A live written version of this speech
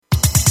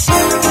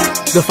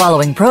The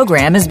following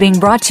program is being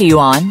brought to you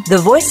on the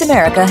Voice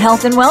America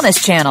Health and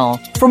Wellness Channel.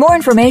 For more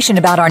information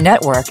about our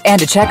network and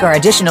to check our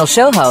additional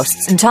show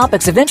hosts and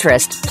topics of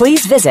interest,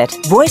 please visit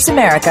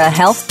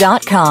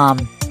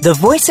voiceamericahealth.com. The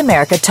Voice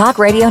America Talk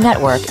Radio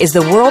Network is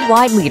the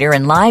worldwide leader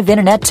in live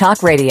Internet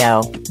talk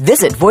radio.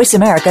 Visit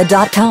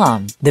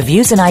voiceamerica.com. The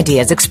views and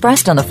ideas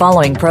expressed on the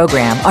following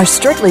program are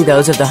strictly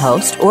those of the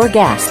host or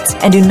guests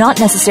and do not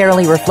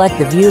necessarily reflect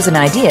the views and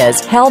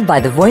ideas held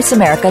by the Voice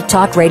America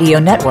Talk Radio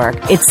Network,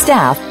 its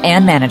staff,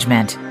 and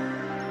management.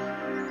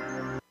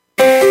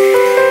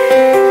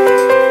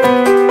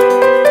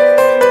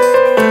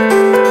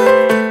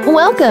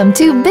 Welcome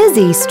to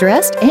Busy,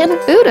 Stressed, and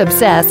Food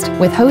Obsessed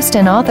with host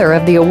and author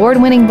of the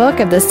award-winning book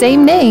of the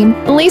same name,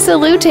 Lisa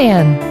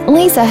Lutan.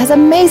 Lisa has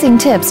amazing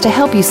tips to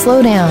help you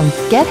slow down,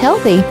 get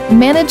healthy,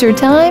 manage your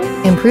time,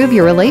 improve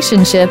your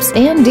relationships,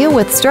 and deal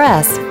with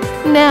stress.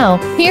 Now,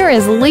 here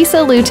is Lisa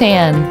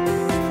Lutan.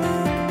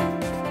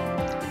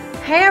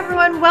 Hey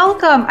everyone,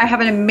 welcome. I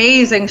have an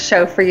amazing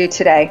show for you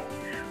today.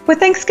 With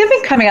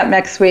Thanksgiving coming up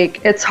next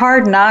week, it's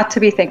hard not to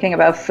be thinking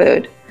about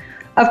food.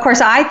 Of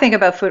course, I think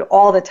about food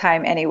all the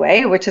time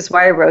anyway, which is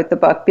why I wrote the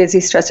book,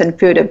 Busy, Stressed, and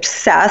Food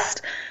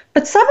Obsessed.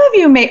 But some of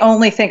you may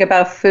only think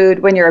about food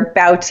when you're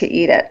about to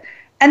eat it,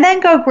 and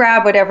then go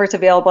grab whatever's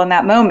available in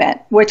that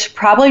moment, which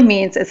probably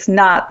means it's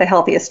not the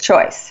healthiest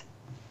choice.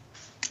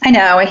 I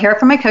know, I hear it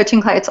from my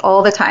coaching clients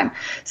all the time.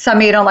 Some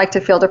of you don't like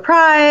to feel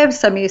deprived.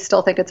 Some of you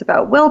still think it's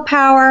about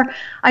willpower.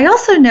 I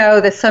also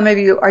know that some of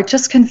you are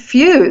just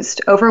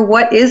confused over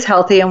what is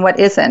healthy and what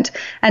isn't,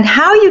 and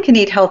how you can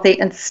eat healthy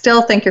and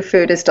still think your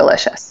food is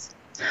delicious.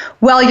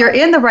 Well, you're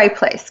in the right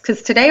place,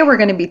 because today we're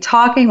going to be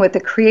talking with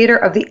the creator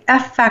of the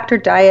F Factor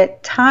diet,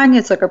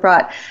 Tanya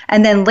Zuckerbrot,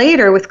 and then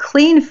later with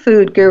clean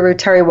food guru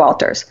Terry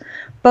Walters.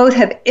 Both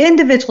have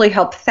individually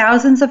helped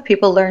thousands of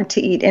people learn to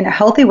eat in a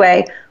healthy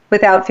way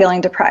without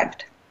feeling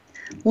deprived.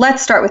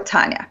 Let's start with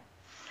Tanya.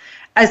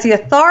 As the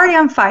authority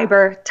on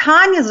fiber,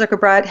 Tanya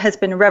Zuckerbrot has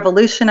been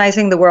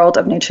revolutionizing the world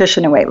of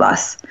nutrition and weight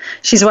loss.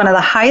 She's one of the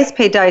highest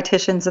paid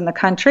dietitians in the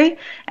country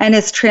and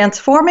is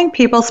transforming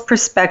people's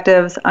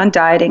perspectives on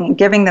dieting and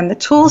giving them the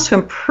tools to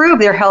improve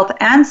their health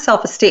and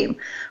self-esteem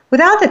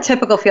without the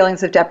typical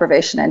feelings of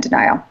deprivation and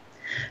denial.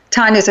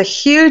 Tanya is a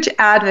huge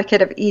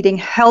advocate of eating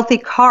healthy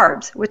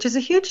carbs, which is a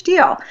huge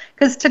deal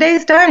because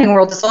today's dieting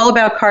world is all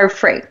about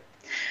carb-free.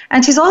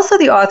 And she's also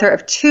the author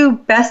of 2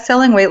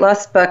 best-selling weight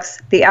loss books,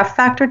 The F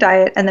Factor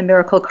Diet and The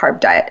Miracle Carb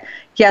Diet.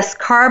 Yes,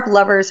 carb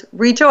lovers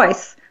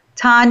rejoice.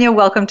 Tanya,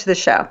 welcome to the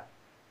show.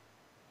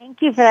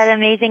 Thank you for that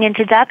amazing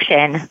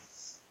introduction.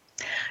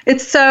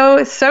 It's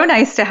so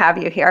nice to have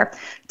you here.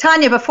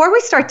 Tanya, before we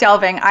start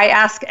delving, I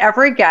ask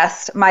every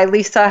guest my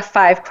Lisa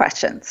 5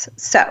 questions.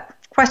 So,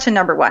 question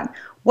number 1,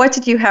 what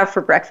did you have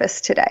for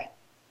breakfast today?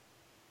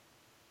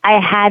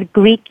 I had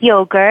Greek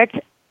yogurt,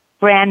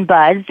 Bran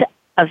Buds,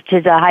 which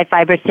is a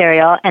high-fiber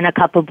cereal, and a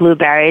cup of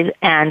blueberries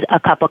and a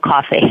cup of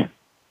coffee.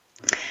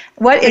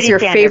 What is your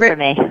favorite? For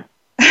me.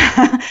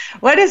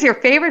 What is your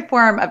favorite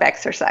form of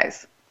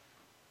exercise?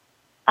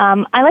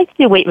 I like to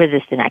do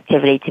weight-resistant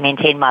activity to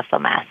maintain muscle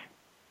mass.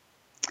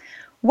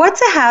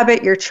 What's a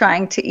habit you're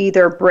trying to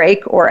either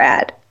break or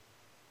add?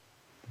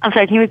 I'm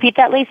sorry, can you repeat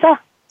that, Lisa?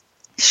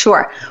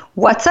 Sure.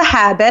 What's a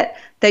habit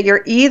that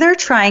you're either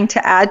trying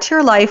to add to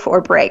your life or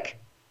break?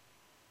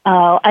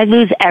 Oh, I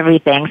lose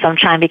everything, so I'm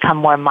trying to become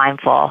more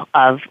mindful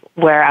of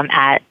where I'm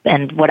at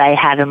and what I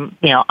have,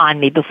 on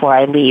me before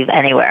I leave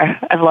anywhere.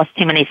 I've lost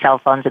too many cell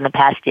phones in the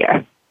past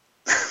year.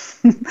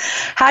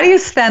 How do you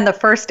spend the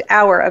first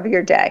hour of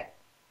your day?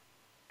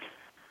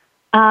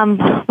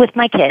 With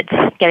my kids,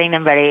 getting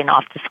them ready and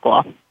off to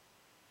school.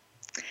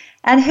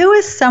 And who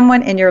is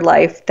someone in your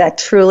life that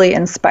truly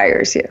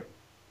inspires you?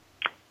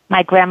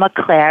 My grandma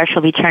Claire,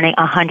 she'll be turning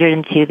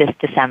 102 this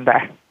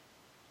December.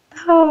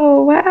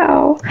 Oh,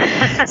 wow.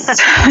 Yes.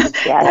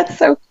 That's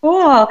so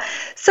cool.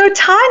 So,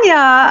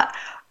 Tanya,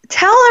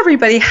 tell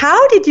everybody,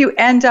 how did you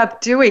end up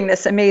doing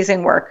this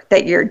amazing work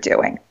that you're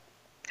doing?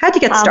 How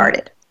did you get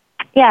started?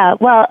 Yeah,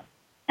 well,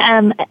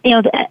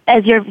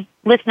 as your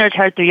listeners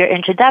heard through your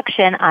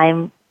introduction,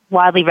 I'm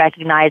widely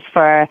recognized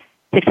for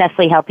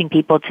successfully helping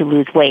people to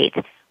lose weight.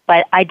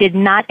 But I did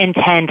not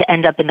intend to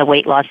end up in the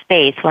weight loss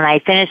space. When I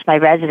finished my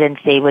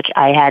residency, which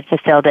I had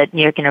fulfilled at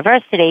New York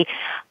University,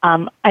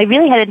 I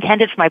really had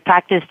intended for my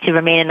practice to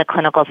remain in the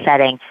clinical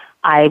setting.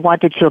 I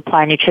wanted to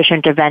apply nutrition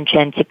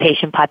intervention to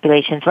patient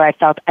populations where I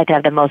felt I could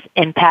have the most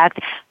impact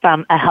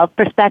from a health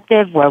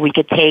perspective, where we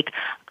could take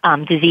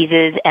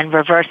diseases and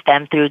reverse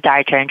them through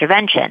dietary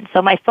intervention.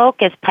 So my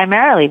focus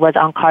primarily was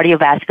on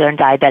cardiovascular and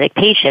diabetic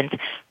patients,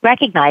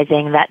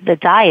 recognizing that the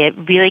diet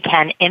really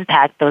can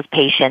impact those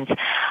patients.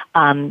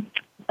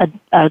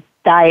 A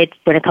diet,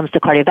 when it comes to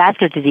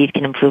cardiovascular disease,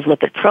 can improve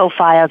lipid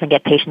profiles and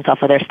get patients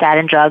off of their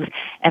statin drugs.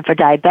 And for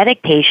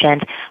diabetic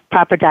patients,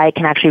 proper diet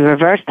can actually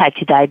reverse type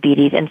 2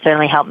 diabetes and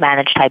certainly help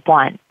manage type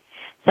 1.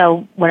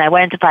 So when I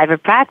went into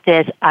private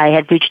practice, I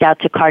had reached out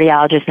to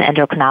cardiologists and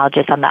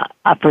endocrinologists on the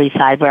Upper East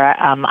Side where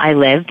I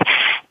lived,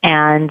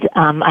 And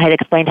I had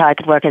explained how I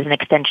could work as an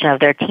extension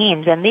of their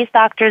teams. And these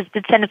doctors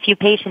did send a few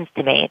patients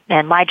to me.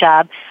 And my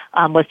job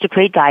was to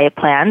create diet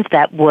plans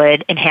that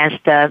would enhance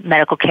the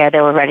medical care they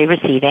were already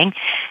receiving.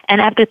 And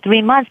after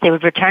 3 months, they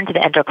would return to the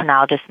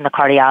endocrinologist and the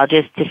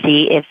cardiologist to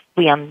see if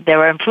there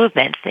were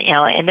improvements,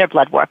 in their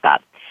blood workup.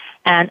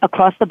 And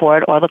across the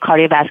board, all the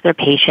cardiovascular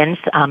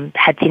patients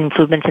had seen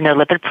improvements in their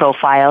lipid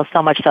profile,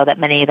 so much so that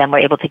many of them were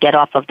able to get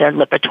off of their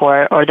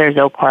Lipitor or their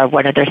Zocor,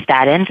 one of their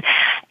statins.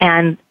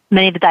 And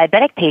many of the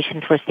diabetic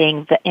patients were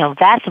seeing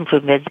vast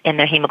improvements in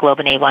their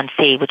hemoglobin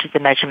A1C, which is the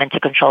measurement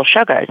to control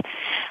sugars.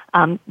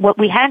 What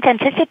we hadn't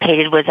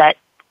anticipated was that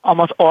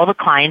almost all the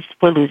clients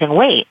were losing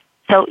weight.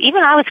 So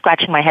even I was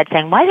scratching my head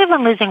saying, why is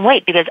everyone losing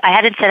weight? Because I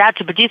hadn't set out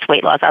to produce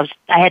weight loss.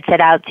 I had set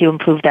out to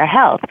improve their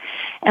health.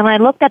 And when I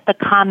looked at the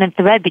common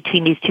thread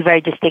between these two very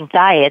distinct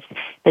diets,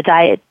 the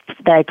diets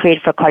that I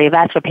created for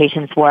cardiovascular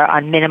patients were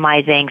on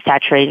minimizing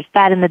saturated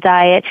fat in the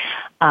diet,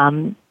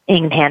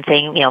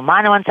 enhancing,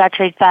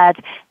 monounsaturated fats.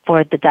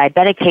 For the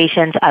diabetic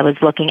patients, I was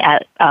looking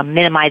at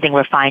minimizing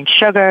refined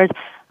sugars.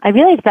 I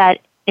realized that,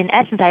 in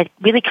essence, I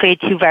really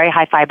created two very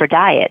high fiber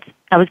diets.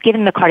 I was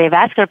giving the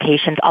cardiovascular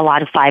patients a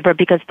lot of fiber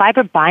because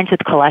fiber binds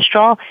with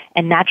cholesterol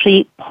and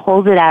naturally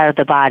pulls it out of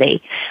the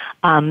body,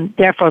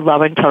 therefore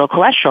lowering total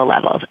cholesterol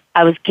levels.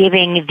 I was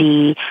giving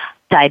the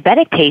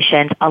diabetic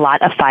patients a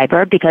lot of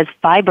fiber because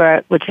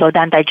fiber would slow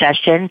down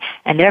digestion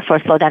and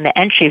therefore slow down the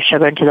entry of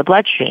sugar into the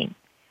bloodstream.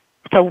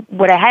 So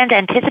what I hadn't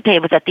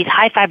anticipated was that these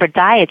high-fiber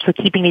diets were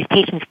keeping these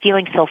patients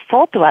feeling so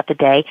full throughout the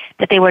day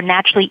that they were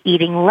naturally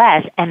eating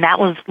less, and that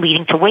was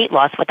leading to weight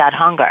loss without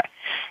hunger.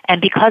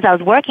 And because I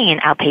was working in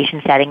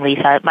outpatient setting,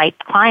 Lisa, my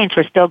clients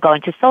were still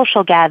going to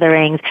social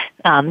gatherings,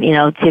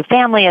 to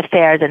family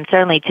affairs, and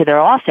certainly to their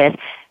office.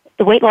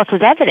 The weight loss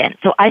was evident.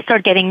 So I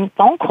started getting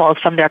phone calls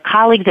from their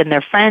colleagues and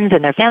their friends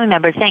and their family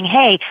members saying,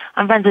 hey,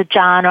 I'm friends with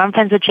John or I'm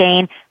friends with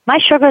Jane. My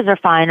sugars are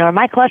fine or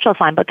my cholesterol is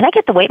fine, but can I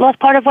get the weight loss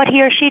part of what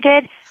he or she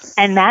did?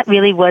 And that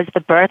really was the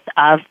birth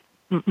of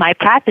my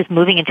practice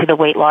moving into the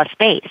weight loss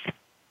space.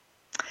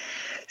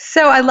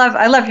 So I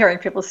love hearing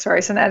people's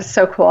stories, and that is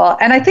so cool.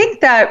 And I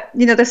think that,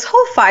 this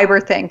whole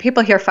fiber thing,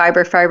 people hear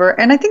fiber,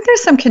 and I think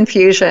there's some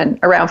confusion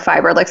around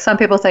fiber. Like some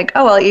people think,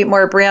 oh, I'll eat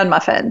more bran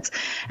muffins.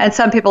 And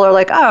some people are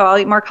like, oh, I'll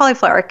eat more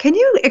cauliflower. Can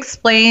you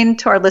explain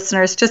to our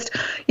listeners just,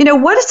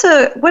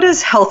 what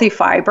is healthy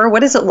fiber? What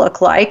does it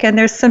look like? And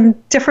there's some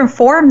different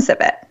forms of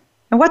it.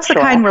 And what's the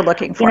kind we're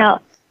looking for?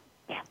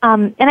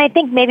 And I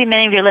think maybe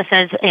many of your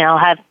listeners,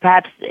 have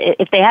perhaps,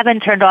 if they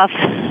haven't turned off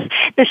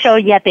the show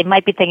yet, they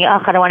might be thinking,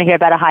 oh, I don't want to hear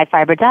about a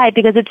high-fiber diet,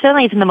 because it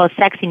certainly isn't the most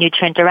sexy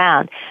nutrient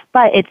around.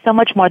 But it's so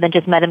much more than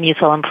just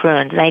Metamucil and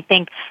prunes. And I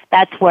think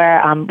that's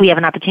where we have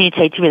an opportunity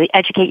today to really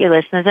educate your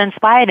listeners and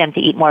inspire them to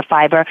eat more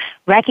fiber,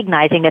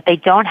 recognizing that they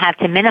don't have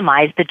to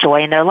minimize the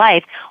joy in their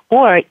life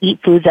or eat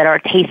foods that are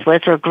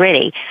tasteless or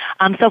gritty.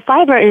 So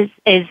fiber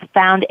is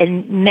found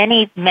in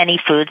many, many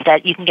foods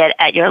that you can get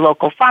at your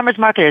local farmer's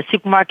market or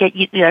supermarket.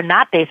 They're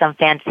not based on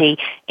fancy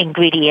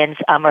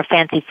ingredients or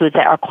fancy foods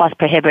that are cost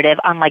prohibitive,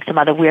 unlike some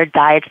other weird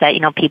diets that,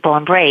 people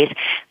embrace.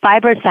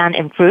 Fiber is found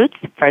in fruits.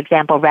 For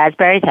example,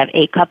 raspberries have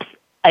 8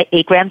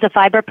 grams of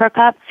fiber per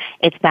cup.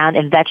 It's found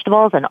in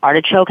vegetables. An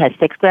artichoke has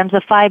 6 grams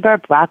of fiber.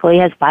 Broccoli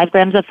has 5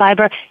 grams of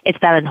fiber. It's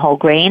found in whole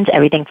grains,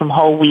 everything from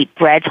whole wheat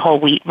breads, whole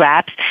wheat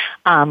wraps,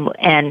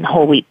 and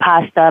whole wheat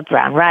pasta,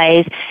 brown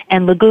rice,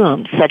 and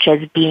legumes such as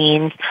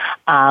beans,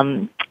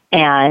 and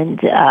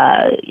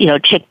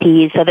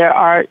chickpeas. So there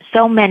are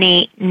so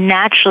many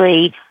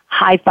naturally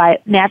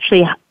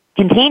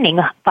containing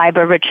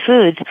fiber-rich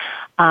foods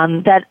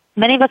that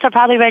many of us are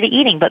probably already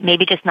eating, but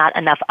maybe just not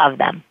enough of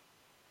them.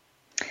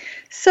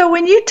 So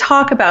when you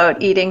talk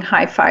about eating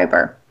high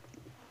fiber,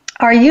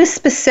 are you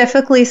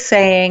specifically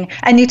saying,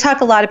 and you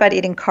talk a lot about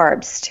eating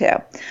carbs too,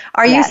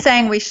 are you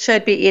saying we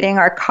should be eating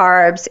our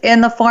carbs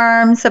in the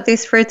forms of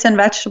these fruits and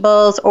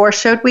vegetables, or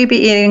should we be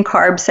eating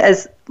carbs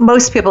as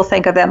most people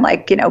think of them,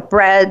 like,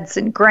 breads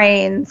and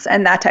grains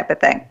and that type of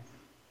thing?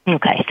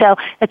 Okay, so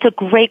that's a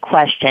great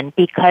question,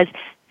 because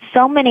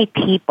so many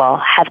people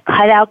have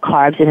cut out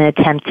carbs in an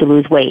attempt to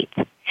lose weight.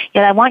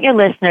 Yet I want your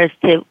listeners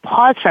to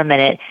pause for a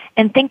minute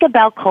and think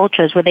about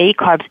cultures where they eat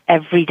carbs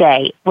every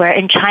day, where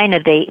in China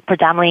they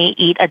predominantly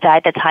eat a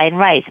diet that's high in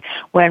rice,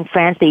 where in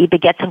France they eat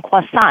baguettes and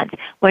croissants,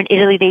 where in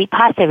Italy they eat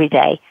pasta every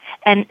day.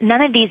 And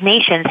none of these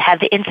nations have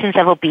the incidence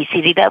of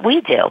obesity that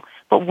we do,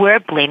 but we're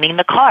blaming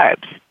the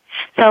carbs.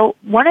 So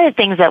one of the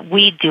things that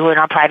we do in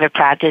our private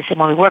practice and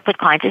when we work with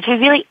clients is we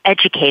really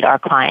educate our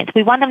clients.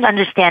 We want them to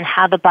understand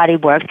how the body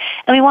works,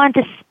 and we want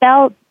to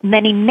dispel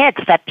many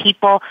myths that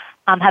people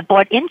have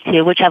bought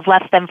into, which have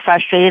left them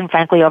frustrated and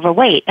frankly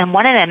overweight. And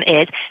one of them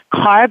is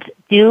carbs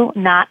do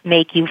not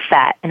make you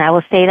fat. And I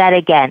will say that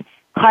again.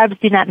 Carbs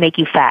do not make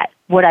you fat.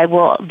 What I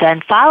will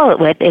then follow it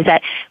with is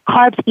that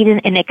carbs eaten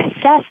in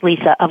excess,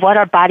 Lisa, of what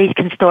our bodies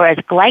can store as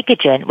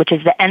glycogen, which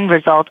is the end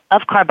result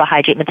of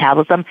carbohydrate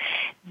metabolism,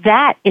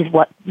 that is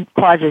what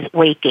causes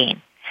weight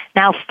gain.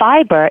 Now,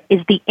 fiber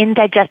is the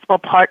indigestible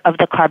part of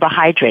the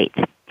carbohydrates.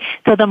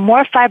 So the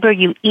more fiber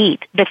you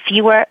eat, the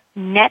fewer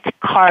net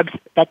carbs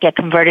that get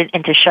converted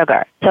into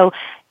sugar. So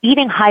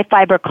eating high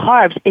fiber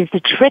carbs is the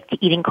trick to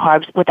eating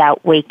carbs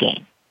without weight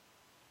gain.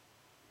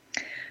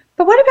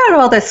 But what about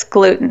all this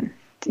gluten?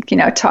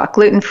 Talk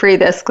gluten-free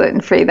this,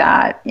 gluten-free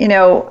that.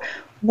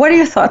 What are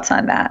your thoughts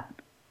on that?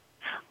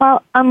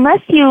 Well,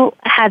 unless you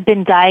have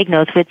been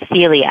diagnosed with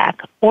celiac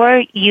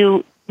or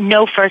you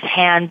know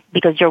firsthand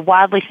because you're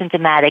wildly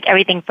symptomatic,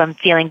 everything from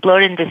feeling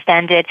bloated and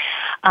distended,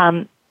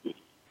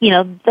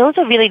 those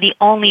are really the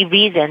only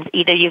reasons.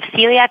 Either you have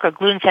celiac or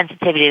gluten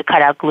sensitivity to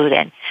cut out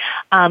gluten.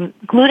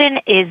 Gluten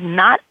is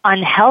not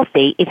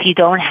unhealthy if you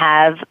don't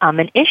have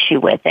an issue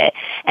with it.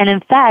 And in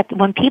fact,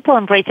 when people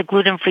embrace a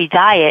gluten-free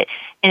diet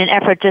in an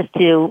effort just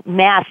to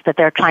mask that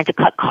they're trying to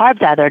cut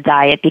carbs out of their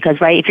diet, because,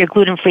 right, if you're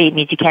gluten-free, it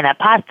means you can't have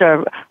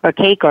pasta or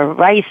cake or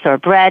rice or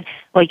bread.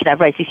 Well, you can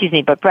have rice,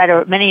 but bread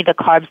or many of the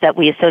carbs that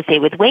we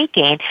associate with weight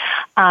gain.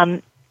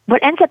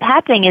 What ends up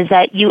happening is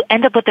that you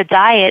end up with a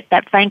diet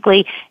that,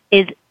 frankly,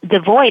 is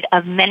devoid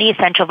of many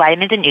essential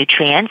vitamins and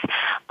nutrients.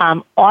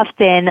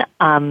 Often,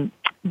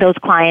 those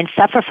clients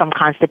suffer from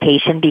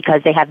constipation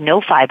because they have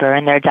no fiber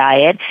in their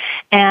diet,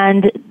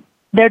 and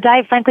their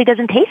diet, frankly,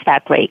 doesn't taste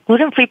that great.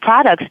 Gluten-free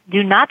products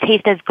do not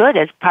taste as good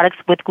as products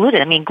with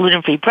gluten. I mean,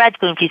 gluten-free breads,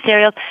 gluten-free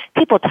cereals,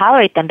 people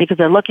tolerate them because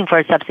they're looking for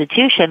a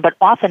substitution, but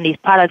often these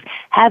products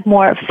have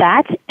more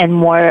fat and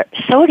more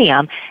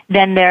sodium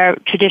than their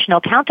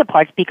traditional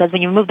counterparts because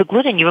when you remove the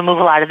gluten, you remove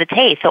a lot of the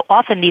taste. So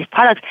often these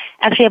products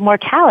actually have more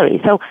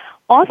calories. So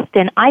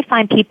often I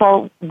find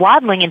people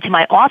waddling into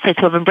my office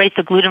who have embraced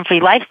the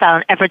gluten-free lifestyle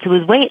in effort to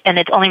lose weight, and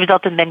it's only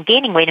resulted in them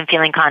gaining weight and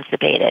feeling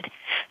constipated.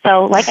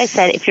 So like I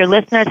said, if your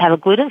listeners have a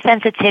gluten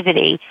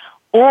sensitivity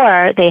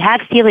or they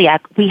have celiac,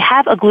 we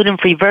have a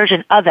gluten-free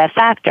version of F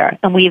Factor,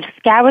 and we've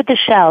scoured the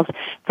shelves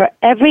for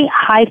every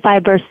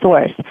high-fiber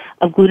source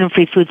of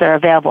gluten-free foods that are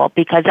available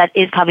because that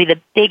is probably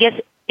the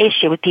biggest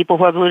issue with people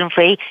who are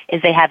gluten-free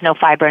is they have no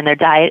fiber in their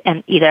diet,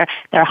 and either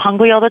they're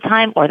hungry all the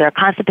time or they're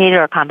constipated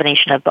or a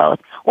combination of both,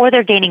 or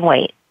they're gaining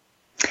weight.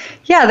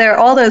 Yeah, there are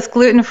all those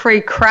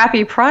gluten-free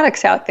crappy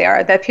products out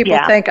there that people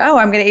think, oh,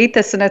 I'm going to eat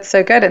this and it's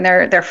so good, and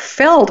they're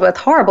filled with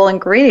horrible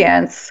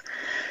ingredients.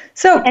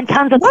 And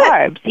tons of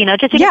carbs.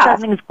 Just because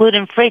something is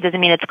gluten-free doesn't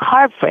mean it's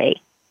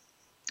carb-free.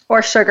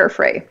 Or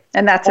sugar-free,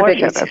 and that's a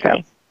big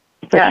issue.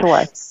 For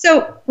sure.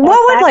 So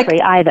what would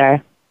free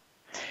either.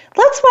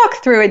 Let's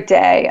walk through a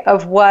day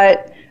of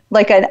what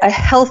a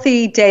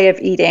healthy day of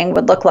eating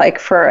would look like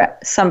for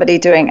somebody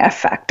doing F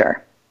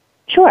Factor.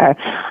 Sure.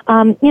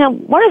 One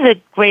of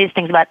the greatest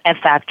things about F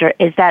Factor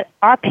is that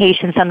our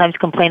patients sometimes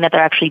complain that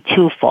they're actually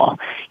too full.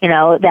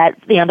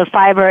 The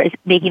fiber is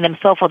making them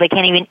so full they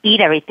can't even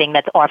eat everything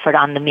that's offered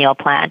on the meal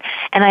plan.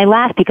 And I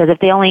laugh because if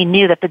they only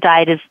knew that the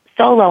diet is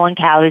so low in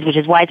calories, which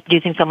is why it's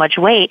producing so much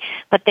weight,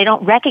 but they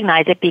don't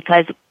recognize it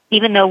because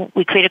even though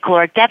we create a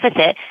caloric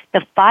deficit,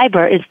 the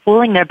fiber is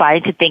fooling their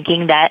body to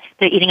thinking that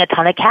they're eating a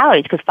ton of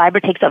calories because fiber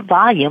takes up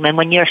volume. And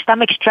when your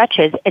stomach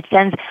stretches, it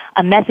sends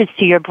a message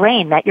to your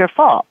brain that you're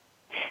full.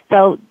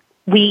 So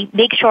we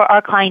make sure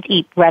our clients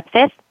eat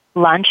breakfast,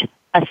 lunch,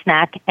 a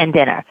snack, and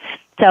dinner.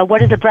 So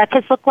what does a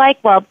breakfast look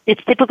like? Well,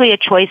 it's typically a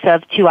choice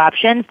of two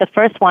options. The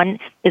first one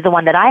is the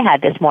one that I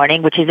had this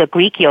morning, which is a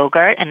Greek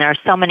yogurt, and there are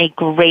so many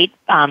great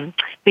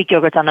Greek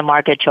yogurts on the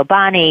market,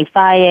 Chobani,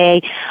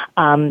 Faye.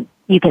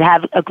 You could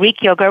have a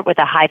Greek yogurt with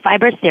a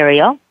high-fiber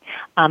cereal.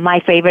 My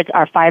favorites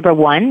are Fiber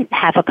One.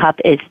 Half a cup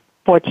is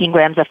 14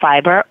 grams of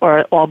fiber,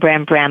 or All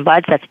Brand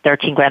Buds, that's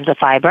 13 grams of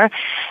fiber.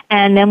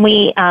 And then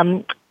we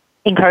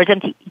encourage them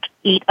to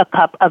eat a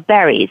cup of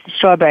berries,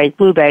 strawberries,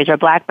 blueberries, or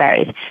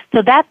blackberries.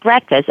 So that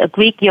breakfast, a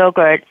Greek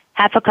yogurt,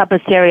 half a cup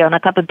of cereal, and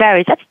a cup of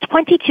berries, that's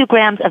 22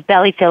 grams of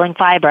belly-filling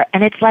fiber,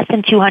 and it's less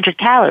than 200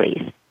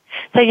 calories.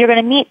 So you're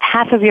going to meet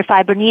half of your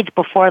fiber needs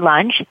before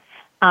lunch,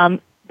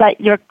 but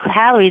your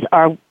calories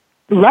are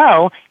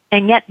low,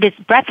 and yet this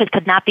breakfast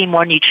could not be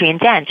more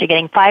nutrient dense. You're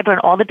getting fiber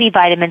and all the B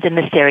vitamins in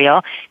the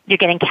cereal, you're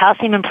getting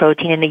calcium and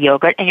protein in the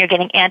yogurt, and you're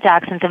getting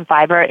antioxidants and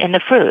fiber in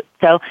the fruit.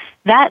 So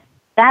that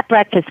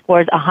breakfast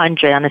scores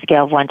 100 on a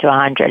scale of 1 to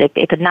 100.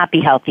 It could not be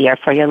healthier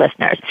for your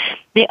listeners.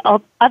 The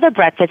other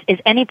breakfast is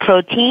any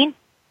protein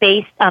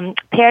based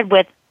paired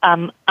with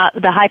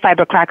the high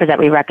fiber crackers that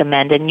we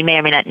recommend, and you may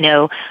or may not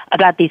know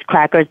about these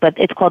crackers, but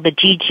it's called the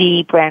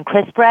GG brand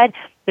crisp bread.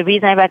 The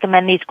reason I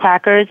recommend these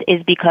crackers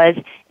is because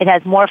it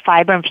has more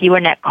fiber and fewer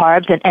net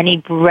carbs than any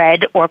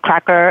bread or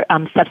cracker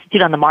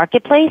substitute on the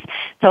marketplace.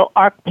 So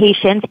our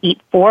patients eat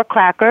 4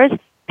 crackers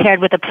paired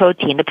with a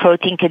protein. The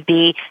protein could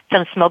be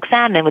some smoked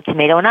salmon with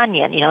tomato and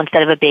onion.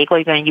 Instead of a bagel,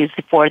 you're going to use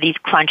 4 of these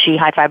crunchy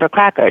high fiber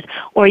crackers.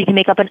 Or you can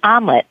make up an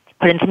omelet.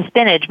 Put in some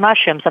spinach,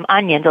 mushrooms, some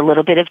onions, a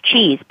little bit of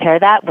cheese. Pair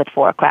that with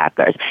 4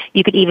 crackers.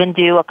 You could even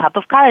do a cup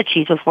of cottage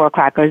cheese with 4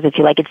 crackers if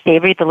you like it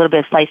savory, with a little bit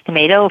of sliced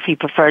tomato. If you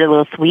prefer it a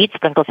little sweet,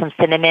 sprinkle some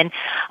cinnamon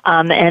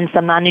and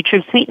some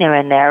non-nutritive sweetener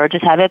in there, or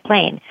just have it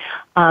plain.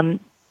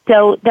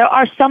 So there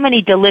are so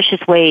many delicious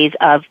ways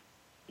of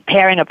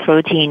pairing a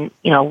protein,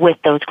 with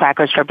those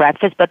crackers for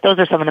breakfast, but those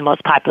are some of the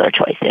most popular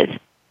choices.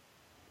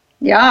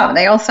 Yeah,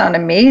 they all sound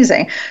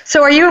amazing.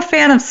 So are you a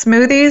fan of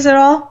smoothies at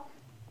all?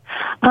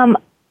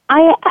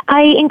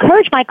 I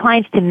encourage my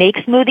clients to make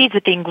smoothies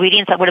with the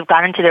ingredients that would have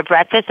gone into their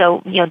breakfast.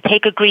 So,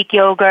 take a Greek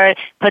yogurt,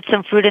 put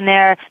some fruit in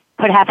there,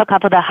 put half a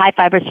cup of the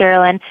high-fiber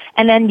cereal in,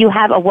 and then you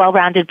have a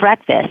well-rounded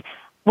breakfast.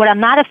 What I'm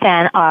not a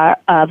fan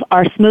of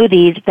are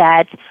smoothies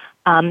that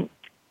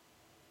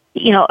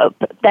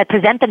that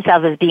present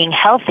themselves as being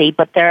healthy,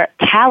 but they're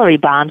calorie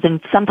bombs and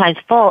sometimes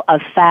full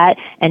of fat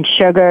and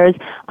sugars.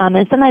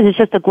 And sometimes it's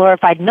just a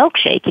glorified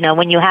milkshake.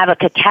 When you have a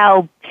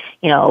cacao,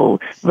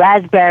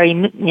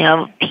 raspberry,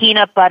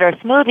 peanut butter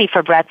smoothie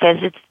for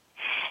breakfast, it's,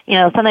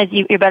 sometimes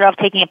you're better off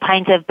taking a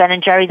pint of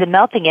Ben & Jerry's and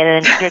melting it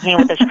and drinking it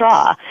with a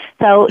straw.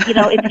 So,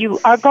 if you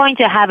are going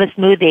to have a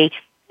smoothie,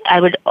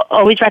 I would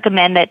always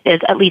recommend that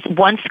there's at least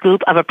one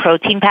scoop of a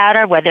protein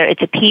powder, whether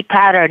it's a pea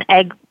powder, an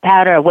egg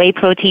powder, a whey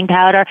protein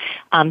powder,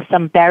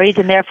 some berries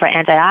in there for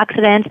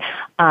antioxidants.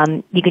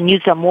 You can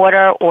use some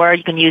water or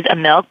you can use a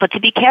milk, but to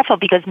be careful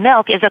because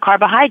milk is a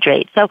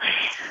carbohydrate. So,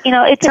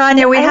 it's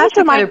Tanya, we have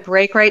to take a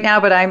break right now,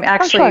 but I'm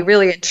actually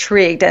really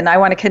intrigued and I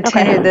want to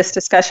continue this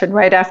discussion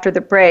right after the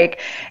break.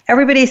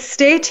 Everybody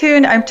stay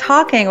tuned. I'm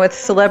talking with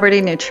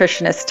celebrity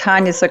nutritionist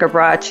Tanya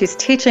Zuckerbrot. She's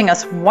teaching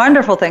us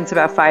wonderful things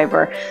about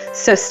fiber.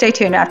 So stay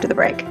tuned after the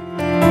break.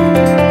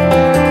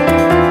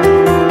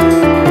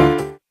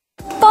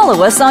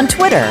 Follow us on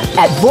Twitter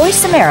at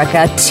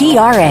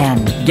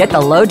VoiceAmericaTRN. Get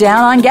the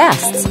lowdown on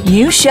guests,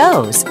 new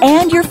shows,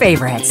 and your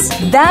favorites.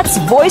 That's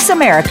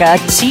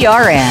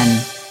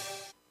VoiceAmericaTRN.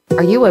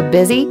 Are you a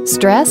busy,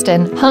 stressed,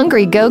 and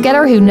hungry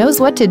go-getter who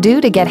knows what to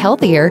do to get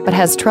healthier but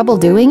has trouble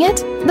doing it?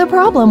 The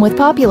problem with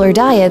popular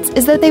diets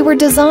is that they were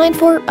designed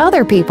for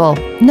other people,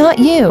 not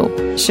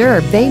you.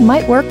 Sure, they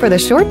might work for the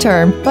short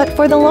term, but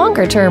for the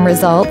longer term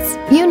results,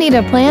 you need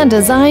a plan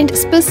designed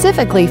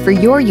specifically for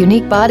your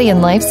unique body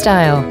and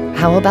lifestyle.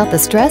 How about the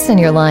stress in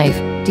your life?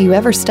 Do you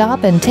ever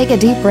stop and take a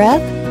deep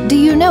breath? Do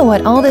you know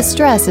what all this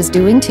stress is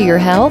doing to your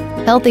health?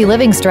 Healthy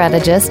living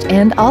strategist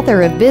and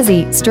author of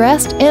Busy,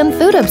 Stressed, and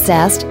Food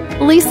Obsessed,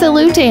 Lisa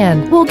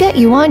Lutan will get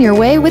you on your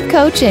way with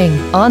coaching,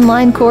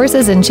 online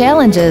courses and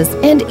challenges,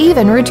 and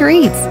even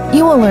retreats.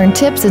 You will learn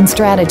tips and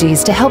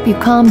strategies to help you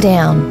calm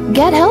down,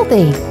 get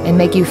healthy, and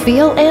make you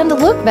feel and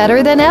look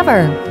better than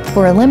ever.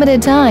 For a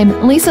limited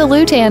time, Lisa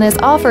Lutan is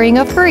offering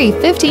a free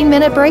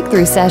 15-minute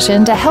breakthrough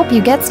session to help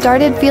you get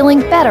started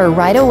feeling better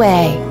right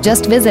away.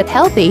 Just visit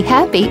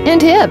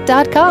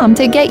healthyhappyandhip.com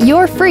to get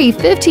your free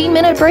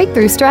 15-minute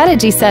breakthrough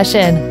strategy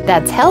session.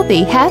 That's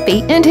Healthy,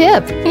 Happy, and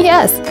Hip.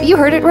 Yes, you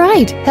heard it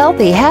right.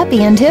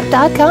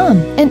 Healthyhappyandhip.com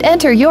and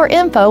enter your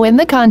info in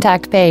the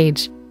contact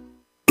page.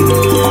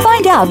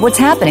 Find out what's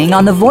happening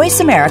on the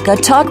Voice America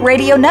Talk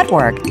Radio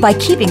Network by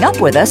keeping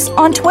up with us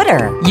on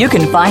Twitter. You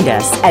can find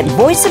us at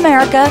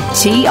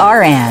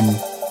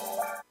VoiceAmericaTRN.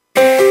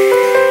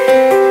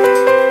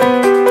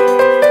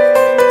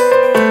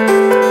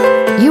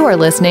 You are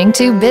listening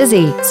to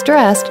Busy,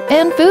 Stressed,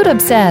 and Food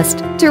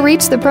Obsessed. To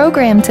reach the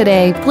program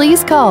today,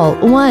 please call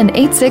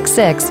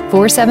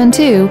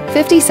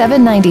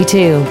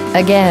 1-866-472-5792.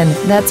 Again,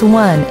 that's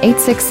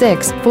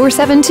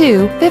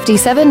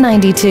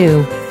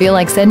 1-866-472-5792. Feel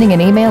like sending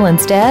an email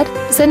instead?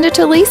 Send it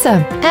to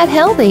Lisa at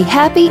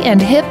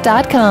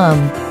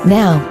healthyhappyandhip.com.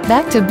 Now,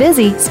 back to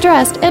Busy,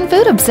 Stressed, and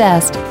Food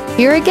Obsessed.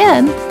 Here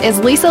again is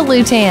Lisa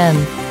Lutan.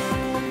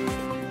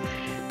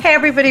 Hey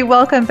everybody,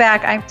 welcome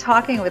back. I'm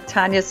talking with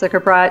Tanya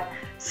Zuckerbrot,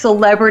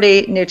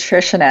 celebrity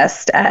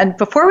nutritionist. And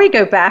before we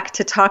go back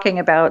to talking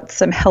about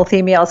some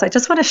healthy meals, I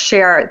just want to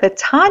share that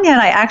Tanya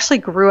and I actually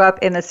grew up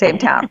in the same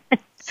town.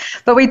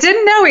 But we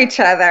didn't know each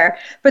other.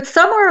 But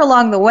somewhere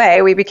along the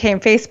way, we became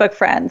Facebook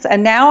friends.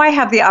 And now I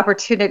have the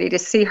opportunity to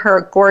see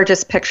her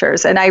gorgeous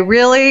pictures. And I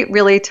really,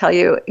 really tell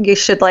you, you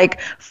should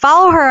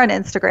follow her on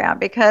Instagram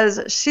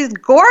because she's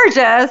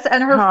gorgeous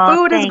and her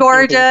food is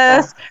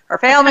gorgeous. Her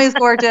family is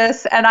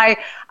gorgeous. And I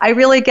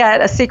really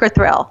get a secret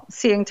thrill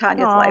seeing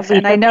Tanya's life. Lisa,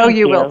 and I know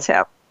you will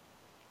too.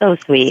 So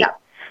sweet.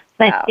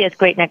 Nice to see us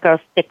great net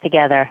girls stick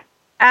together.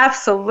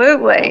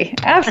 Absolutely.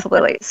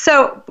 Absolutely.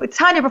 So,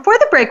 Tanya, before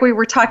the break, we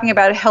were talking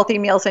about healthy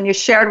meals and you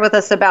shared with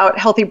us about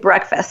healthy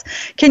breakfast.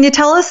 Can you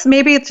tell us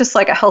maybe it's just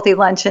like a healthy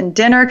lunch and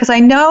dinner? Because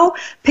I know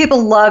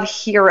people love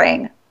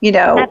hearing,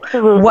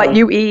 what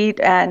you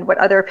eat and what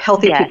other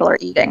healthy people are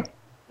eating.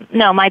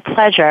 No, my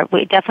pleasure.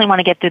 We definitely want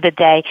to get through the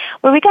day.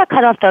 Where we got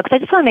cut off, though, because I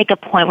just want to make a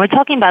point. We're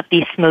talking about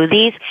these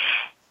smoothies.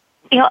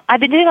 I've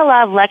been doing a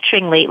lot of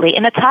lecturing lately,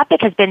 and the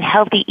topic has been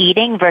healthy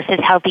eating versus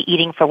healthy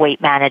eating for weight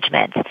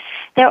management.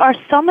 There are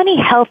so many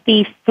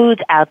healthy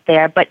foods out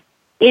there, but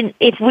they're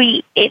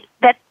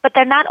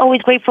not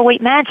always great for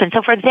weight management.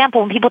 So, for example,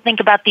 when people think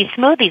about these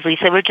smoothies,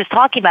 Lisa, we're just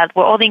talking about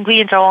where all the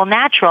ingredients are all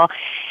natural,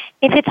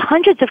 if it's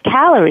hundreds of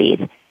calories,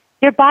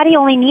 your body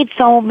only needs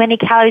so many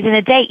calories in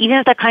a day, even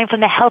if they're coming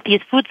from the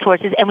healthiest food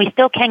sources, and we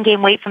still can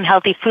gain weight from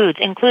healthy foods,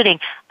 including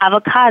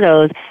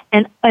avocados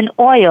and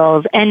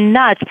oils and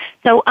nuts.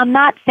 So I'm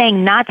not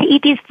saying not to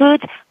eat these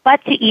foods,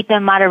 but to eat them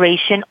in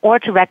moderation or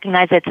to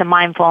recognize that it's a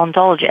mindful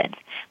indulgence.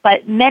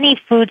 But many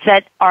foods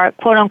that are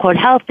quote-unquote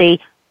healthy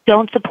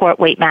don't support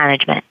weight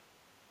management.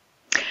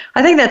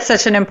 I think that's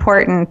such an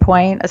important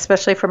point,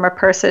 especially from a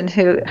person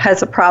who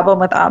has a problem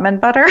with almond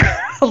butter,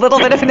 a little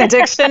bit of an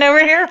addiction over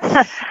here.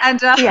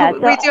 And Yeah,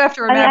 we do have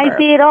to remember. I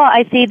see it all.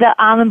 I see the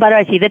almond butter.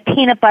 I see the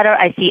peanut butter.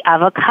 I see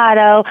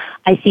avocado.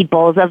 I see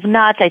bowls of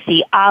nuts. I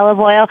see olive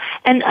oil.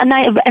 And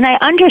I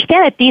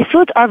understand that these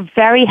foods are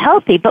very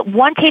healthy, but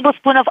 1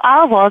 tablespoon of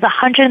olive oil is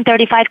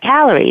 135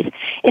 calories.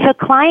 If a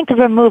client could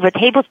remove a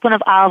tablespoon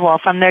of olive oil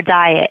from their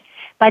diet,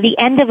 by the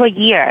end of a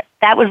year,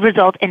 that would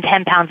result in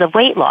 10 pounds of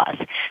weight loss.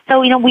 So,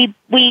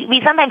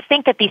 we sometimes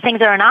think that these things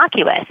are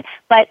innocuous,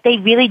 but they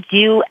really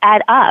do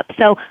add up.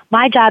 So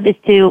my job is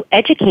to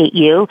educate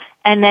you,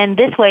 and then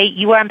this way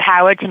you are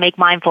empowered to make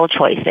mindful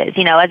choices. As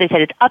I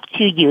said, it's up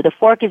to you. The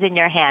fork is in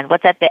your hand.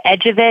 What's at the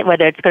edge of it,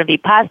 whether it's going to be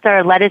pasta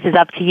or lettuce, is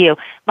up to you.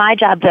 My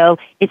job, though,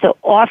 is to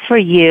offer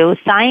you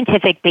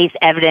scientific-based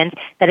evidence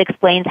that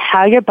explains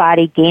how your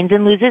body gains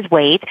and loses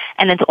weight,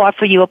 and then to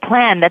offer you a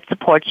plan that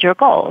supports your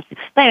goals.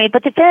 But anyway,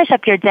 to finish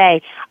up your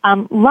day,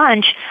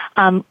 lunch,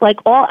 like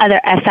all other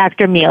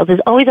F-factor meals, is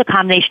always a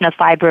combination of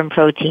fiber and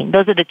protein.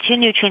 Those are the 2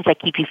 nutrients that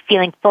keep you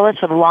feeling fullest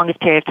for the longest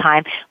period of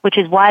time, which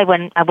is why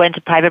when I went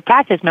to private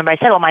practice, remember I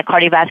said all my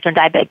cardiovascular and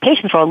diabetic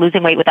patients were all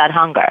losing weight without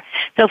hunger.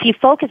 So if you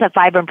focus on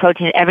fiber and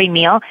protein at every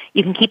meal,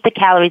 you can keep the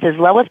calories as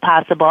low as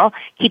possible,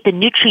 keep the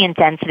nutrient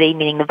density,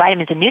 meaning the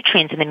vitamins and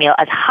nutrients in the meal,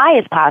 as high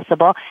as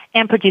possible,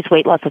 and produce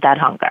weight loss without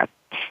hunger.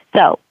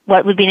 So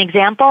what would be an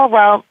example?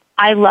 Well,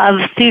 I love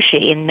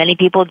sushi, and many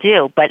people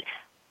do, but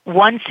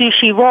 1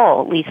 sushi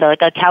roll, Lisa,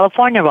 like a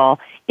California roll,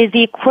 is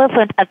the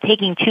equivalent of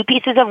taking 2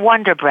 pieces of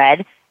Wonder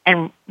Bread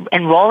and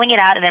rolling it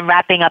out and then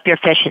wrapping up your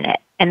fish in it.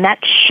 And that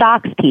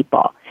shocks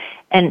people.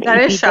 And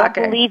that is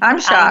shocking. I'm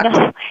shocked. I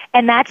know,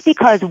 and that's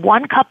because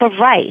 1 cup of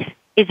rice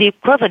is the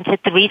equivalent to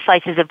 3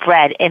 slices of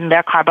bread in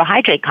their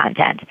carbohydrate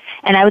content.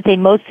 And I would say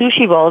most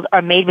sushi rolls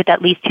are made with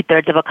at least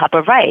 2/3 of a cup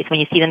of rice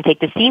when you see them take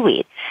the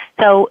seaweed.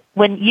 So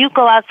when you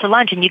go out for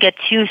lunch and you get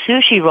 2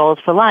 sushi rolls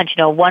for lunch,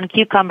 1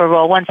 cucumber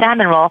roll, 1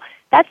 salmon roll,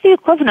 that's the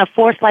equivalent of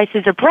 4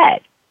 slices of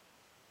bread.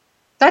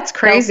 That's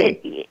crazy.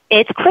 So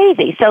it's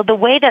crazy. So the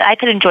way that I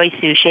could enjoy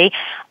sushi,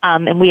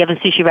 and we have a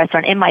sushi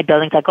restaurant in my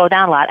building, so I go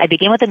down a lot. I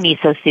begin with a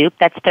miso soup.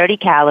 That's 30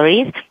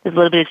 calories. There's a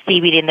little bit of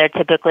seaweed in there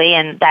typically,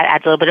 and that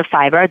adds a little bit of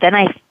fiber. Then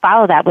I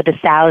follow that with a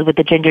salad with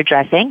the ginger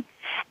dressing.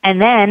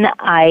 And then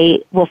I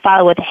will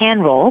follow with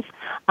hand rolls,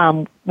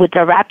 which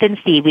are wrapped in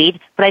seaweed,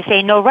 but I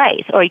say no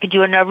rice. Or you could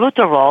do a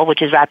Naruto roll,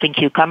 which is wrapped in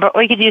cucumber,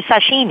 or you could do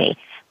sashimi.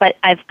 But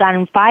I've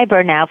gotten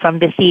fiber now from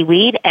the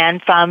seaweed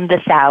and from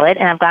the salad,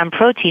 and I've gotten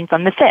protein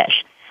from the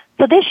fish.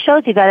 So this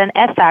shows you that an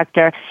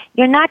F-factor,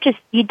 you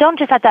don't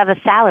just have to have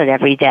a salad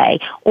every day,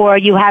 or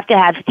you have to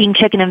have steamed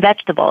chicken and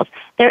vegetables.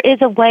 There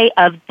is a way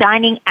of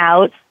dining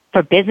out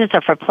for business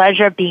or for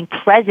pleasure, being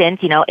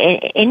present,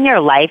 in your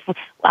life, as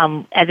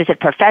I said,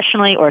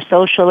 professionally or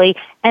socially,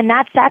 and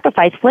not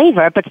sacrifice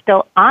flavor, but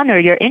still honor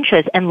your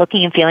interests and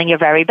looking and feeling your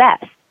very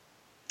best.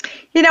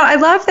 I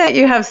love that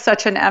you have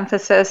such an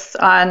emphasis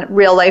on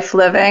real life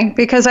living,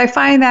 because I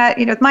find that,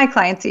 with my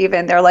clients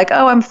even, they're like,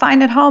 oh, I'm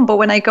fine at home, but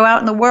when I go out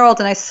in the world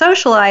and I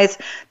socialize,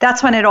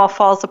 that's when it all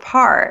falls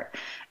apart.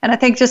 And I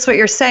think just what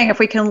you're saying, if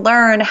we can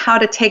learn how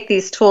to take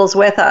these tools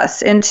with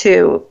us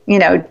into,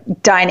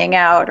 dining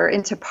out or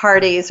into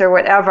parties or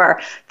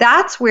whatever,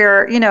 that's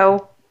where,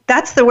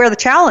 where the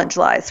challenge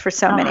lies for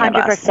so many of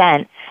us.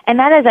 100%. And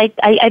that is,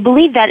 I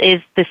believe that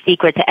is the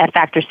secret to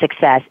F-factor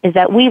success, is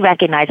that we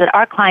recognize that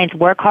our clients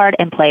work hard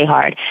and play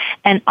hard.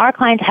 And our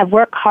clients have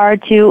worked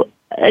hard to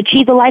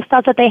achieve the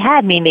lifestyles that they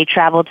had, meaning they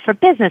traveled for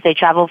business, they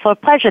traveled for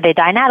pleasure, they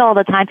dine out all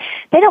the time.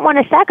 They don't want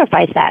to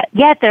sacrifice that.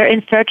 Yet they're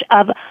in search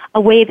of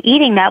a way of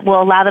eating that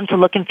will allow them to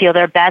look and feel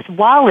their best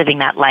while living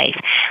that life.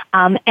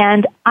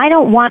 And I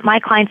don't want my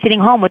clients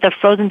sitting home with a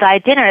frozen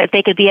diet dinner if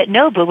they could be at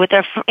Nobu with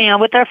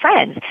their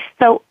friends.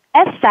 So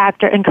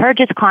F-Factor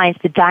encourages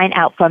clients to dine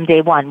out from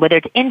day one, whether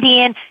it's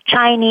Indian,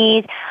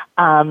 Chinese,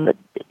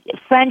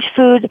 French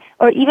food,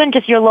 or even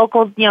just your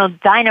local,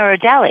 diner or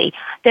deli.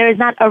 There is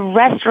not a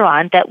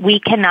restaurant that we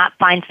cannot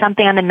find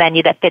something on the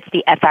menu that fits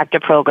the F-Factor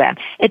program.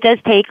 It does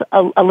take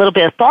a little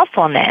bit of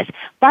thoughtfulness,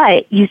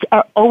 but you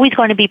are always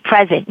going to be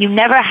present. You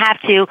never have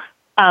to,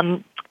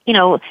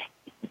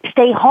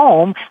 stay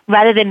home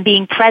rather than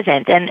being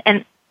present.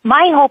 And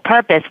my whole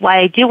purpose, why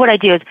I do what I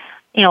do is,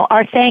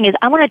 our saying is,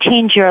 I want to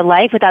change your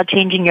life without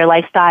changing your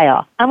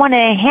lifestyle. I want to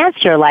enhance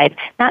your life,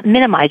 not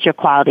minimize your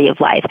quality of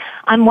life.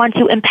 I want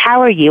to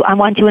empower you. I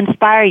want to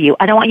inspire you.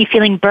 I don't want you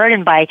feeling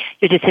burdened by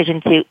your decision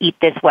to eat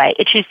this way.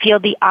 It should feel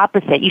the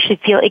opposite. You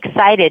should feel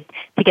excited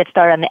to get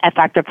started on the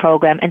F-Factor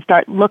program and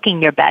start looking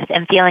your best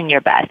and feeling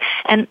your best.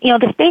 And,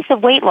 the space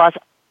of weight loss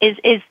is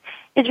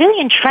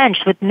really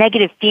entrenched with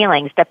negative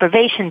feelings,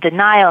 deprivation,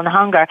 denial, and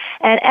hunger.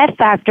 And at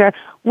F-Factor,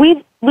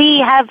 we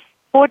have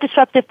 4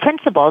 disruptive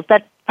principles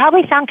that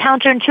probably sound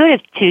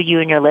counterintuitive to you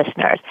and your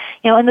listeners.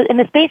 In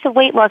the space of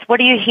weight loss, what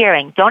are you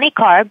hearing? Don't eat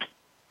carbs,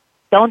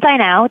 don't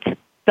dine out,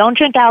 don't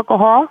drink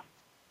alcohol,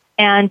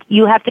 and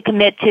you have to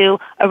commit to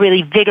a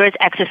really vigorous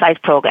exercise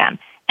program.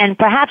 And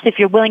perhaps if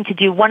you're willing to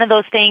do one of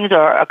those things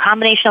or a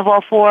combination of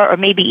all 4 or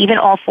maybe even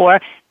all 4,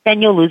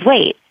 then you'll lose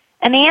weight.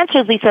 And the answer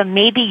is, Lisa,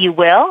 maybe you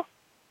will,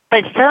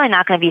 but it's certainly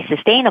not going to be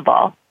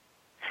sustainable.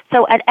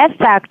 So at F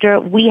Factor,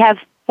 we have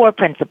 4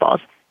 principles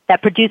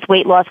that produce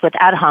weight loss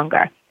without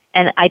hunger,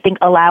 and I think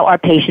allow our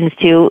patients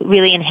to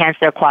really enhance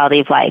their quality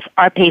of life.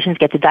 Our patients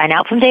get to dine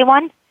out from day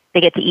one.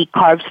 They get to eat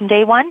carbs from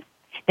day one.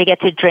 They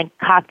get to drink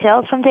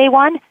cocktails from day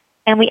one.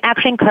 And we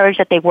actually encourage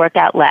that they work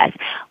out less.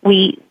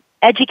 We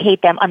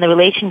educate them on the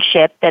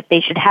relationship that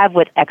they should have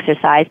with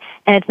exercise,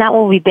 and it's not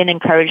what we've been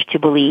encouraged to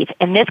believe.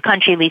 In this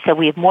country, Lisa,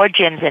 we have more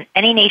gyms than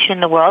any nation in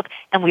the world,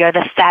 and we are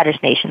the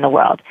fattest nation in the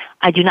world.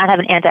 I do not have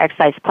an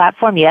anti-exercise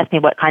platform. You asked me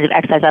what kind of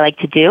exercise I like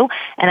to do,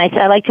 and I said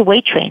I like to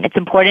weight train. It's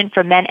important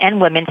for men and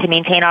women to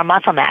maintain our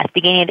muscle mass.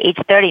 Beginning at age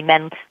 30,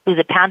 men lose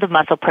a pound of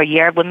muscle per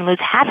year. Women lose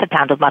half a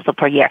pound of muscle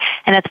per year,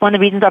 and that's one of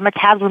the reasons our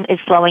metabolism is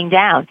slowing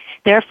down.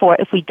 Therefore,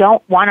 if we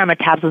don't want our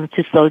metabolism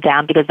to slow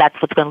down, because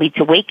that's what's going to lead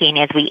to weight gain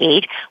as we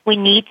age, we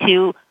need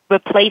to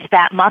replace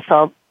that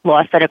muscle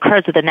loss that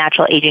occurs with the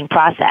natural aging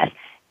process.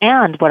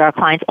 And what our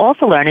clients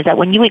also learn is that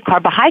when you eat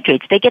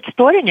carbohydrates, they get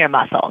stored in your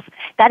muscles.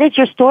 That is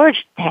your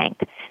storage tank.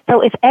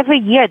 So if every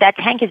year that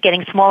tank is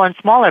getting smaller and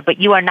smaller, but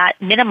you are not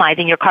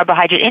minimizing your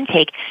carbohydrate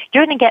intake,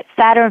 you're going to get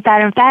fatter and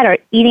fatter and fatter,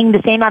 eating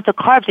the same amounts of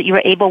carbs that you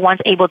were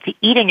once able to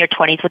eat in your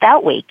 20s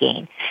without weight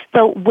gain.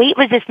 So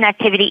weight-resistant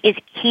activity is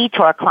key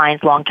to our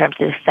clients' long-term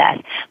success.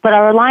 But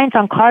our reliance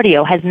on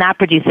cardio has not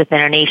produced this in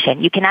our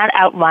nation. You cannot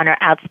outrun or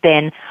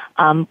outspin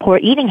poor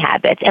eating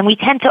habits, and we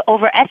tend to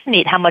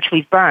overestimate how much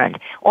we've burned.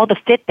 All the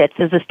Fitbits,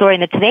 there's a story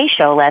in the Today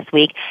Show last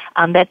week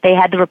that they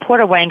had the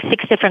reporter wearing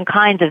 6 different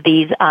kinds of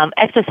these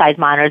exercise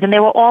monitors, and they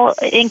were all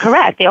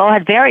incorrect. They all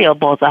had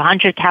variables,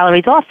 100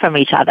 calories off from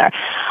each other.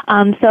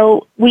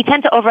 So we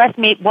tend to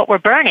overestimate what we're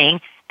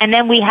burning, and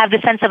then we have the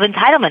sense of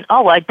entitlement.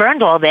 Oh, well, I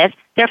burned all this,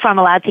 therefore I'm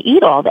allowed to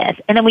eat all this.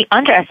 And then we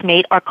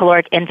underestimate our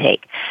caloric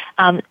intake.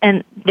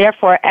 And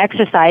therefore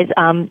exercise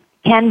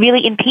can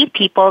really impede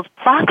people's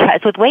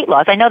progress with weight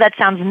loss. I know that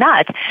sounds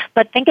nuts,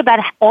 but think about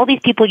all these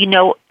people you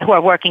know who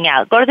are working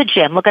out. Go to the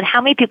gym. Look at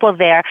how many people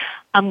there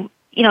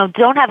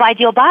don't have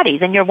ideal bodies,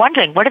 and you're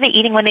wondering, what are they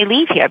eating when they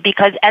leave here?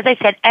 Because, as I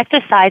said,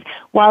 exercise,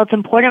 while it's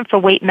important for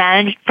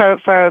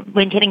for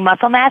maintaining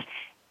muscle mass,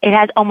 it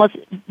has almost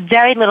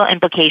very little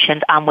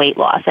implications on weight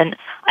loss. And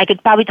I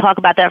could probably talk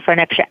about that for an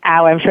extra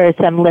hour. I'm sure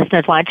some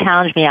listeners want to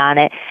challenge me on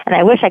it, and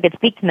I wish I could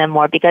speak to them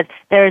more because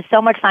there is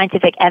so much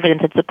scientific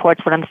evidence that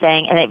supports what I'm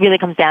saying, and it really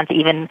comes down to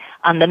even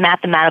the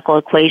mathematical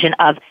equation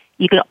of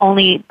you can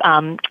only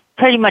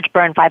pretty much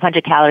burn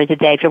 500 calories a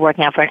day if you're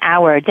working out for an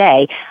hour a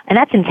day, and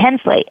that's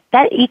intensely.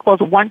 That equals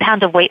 1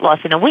 pound of weight loss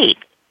in a week.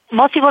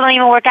 Most people don't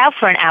even work out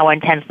for an hour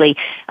intensely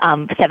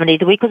 7 days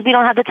a week because we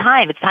don't have the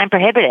time. It's time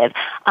prohibitive.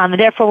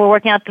 Therefore, we're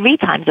working out 3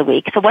 times a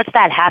week. So what's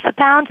that, half a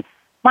pound?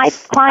 My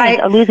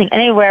clients are losing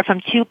anywhere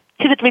from 2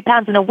 to 3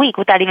 pounds in a week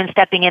without even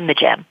stepping in the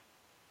gym.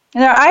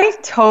 I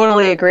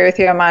totally agree with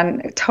you. I'm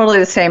on totally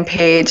the same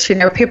page.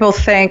 People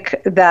think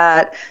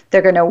that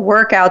they're going to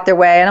work out their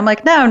way. And I'm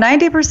like, no,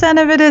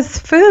 90% of it is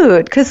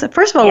food. Because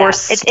first of all, we're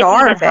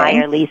starving. It's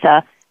even higher,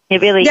 Lisa. It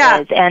really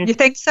is. And you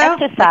think so?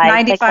 Exercise,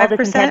 like 95%? Like all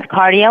this intense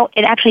cardio,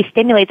 it actually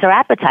stimulates our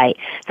appetite.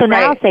 So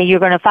now say you're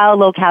going to follow a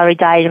low-calorie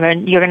diet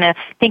and you're going to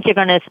think you're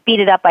going to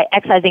speed it up by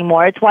exercising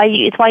more. It's why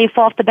you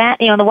fall off the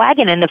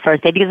wagon in the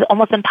first day because it's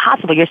almost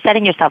impossible. You're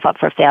setting yourself up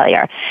for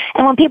failure.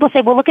 And when people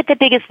say, well, look at The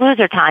Biggest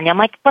Loser, Tanya, I'm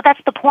like, well, that's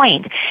the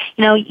point.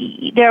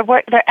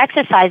 They're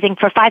exercising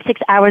for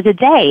 5-6 hours a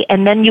day,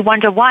 and then you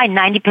wonder why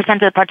 90% of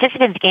the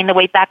participants gain the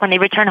weight back when they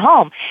return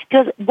home.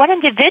 Because what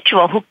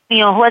individual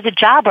who has a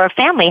job or a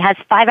family has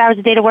 5 hours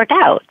a day to work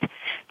out?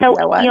 So,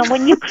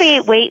 when you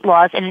create weight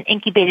loss in an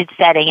incubated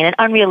setting, in an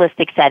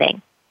unrealistic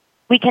setting,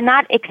 we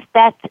cannot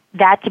expect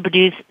that to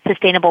produce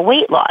sustainable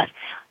weight loss.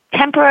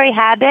 Temporary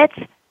habits,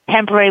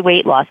 temporary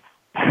weight loss.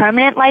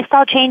 Permanent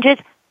lifestyle changes,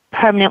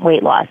 permanent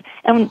weight loss.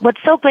 And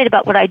what's so great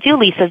about what I do,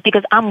 Lisa, is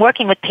because I'm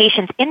working with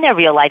patients in their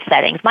real life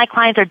settings. My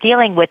clients are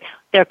dealing with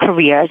their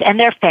careers and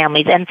their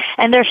families and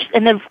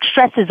the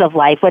stresses of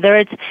life, whether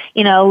it's,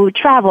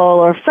 travel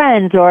or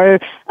friends or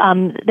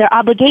their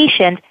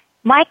obligations.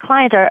 My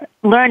clients are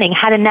learning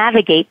how to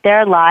navigate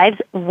their lives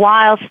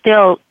while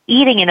still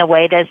eating in a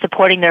way that is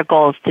supporting their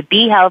goals to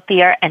be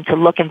healthier and to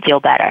look and feel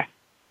better.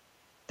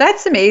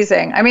 That's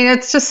amazing. I mean,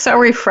 it's just so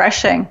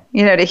refreshing,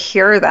 to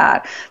hear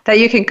that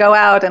you can go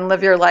out and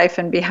live your life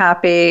and be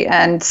happy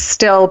and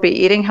still be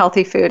eating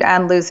healthy food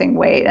and losing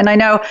weight. And I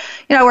know,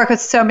 I work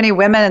with so many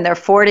women in their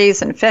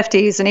 40s and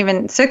 50s and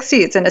even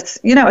 60s, and it's,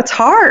 it's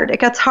hard. It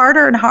gets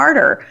harder and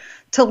harder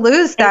to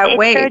lose that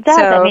weight. It sure does.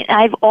 So,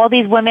 I have all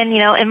these women,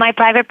 in my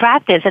private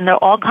practice, and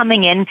they're all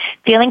coming in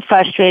feeling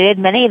frustrated.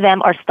 Many of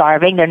them are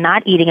starving. They're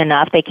not eating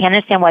enough. They can't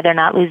understand why they're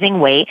not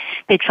losing weight.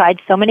 They tried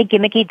so many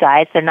gimmicky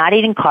diets. They're not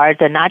eating carbs.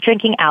 They're not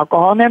drinking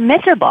alcohol, and they're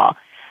miserable.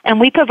 And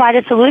we provide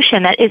a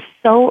solution that is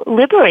so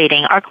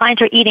liberating. Our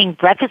clients are eating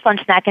breakfast,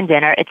 lunch, snack, and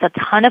dinner. It's a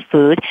ton of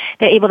food.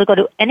 They're able to go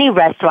to any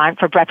restaurant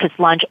for breakfast,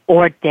 lunch,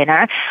 or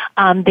dinner.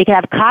 They can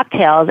have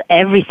cocktails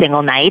every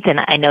single night. And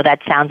I know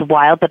that sounds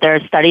wild, but there are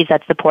studies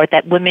that support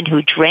that women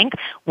who drink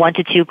 1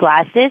 to 2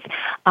 glasses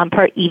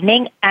per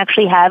evening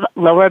actually have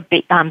lower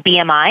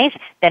BMIs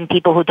than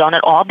people who don't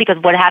at all, because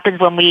what happens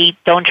when we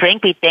don't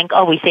drink, we think,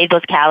 oh, we save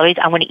those calories,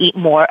 I'm going to eat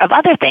more of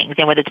other things,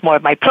 and whether it's more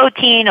of my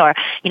protein or,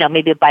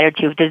 maybe a bite or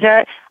two of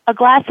dessert. A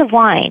glass of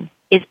wine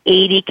is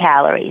 80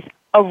 calories.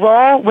 A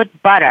roll with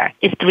butter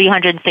is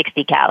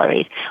 360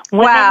 calories.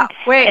 Wow.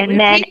 Wait, and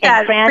men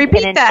in France and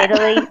in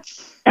Italy.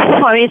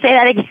 Want me to say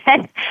that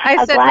again?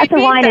 A glass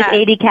of wine is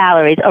 80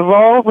 calories. A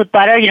roll with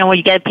butter, when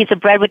you get a piece of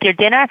bread with your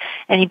dinner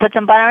and you put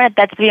some butter on it,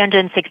 that's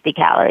 360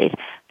 calories.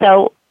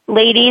 So,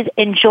 ladies,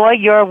 enjoy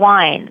your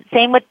wine.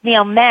 Same with,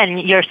 men,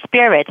 your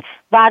spirits,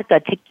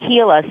 vodka,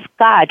 tequila,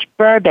 scotch,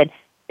 bourbon.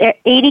 They're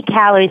 80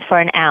 calories for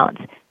an ounce.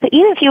 So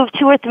even if you have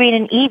 2 or 3 in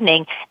an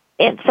evening,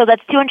 so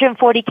that's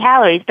 240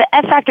 calories. The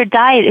F-Factor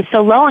diet is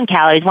so low in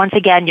calories. Once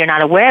again, you're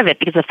not aware of it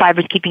because the fiber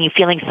is keeping you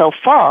feeling so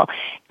full.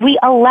 We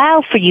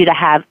allow for you to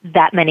have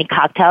that many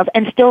cocktails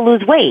and still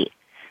lose weight.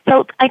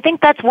 So I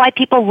think that's why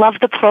people love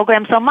the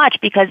program so much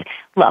because,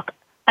 look,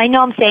 I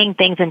know I'm saying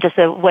things in just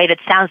a way that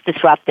sounds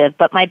disruptive,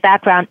 but my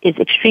background is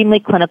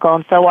extremely clinical,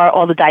 and so are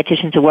all the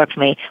dietitians who work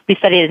for me. We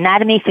studied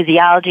anatomy,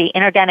 physiology,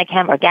 inorganic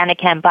chem, organic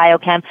chem,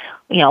 biochem.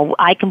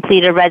 I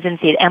completed a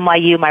residency at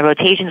NYU. My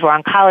rotations were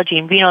oncology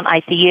and renal and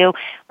ICU.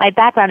 My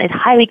background is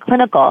highly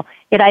clinical,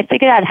 yet I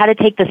figured out how to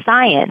take the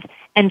science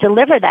and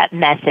deliver that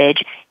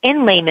message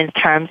in layman's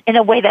terms in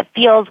a way that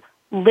feels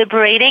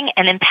liberating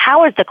and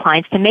empowers the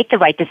clients to make the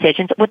right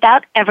decisions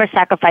without ever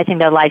sacrificing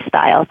their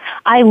lifestyles.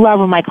 I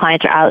love when my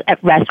clients are out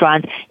at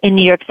restaurants in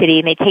New York City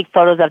and they take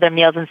photos of their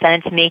meals and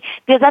send it to me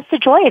because that's the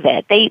joy of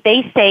it.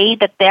 They say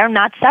that they're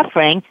not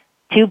suffering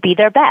to be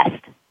their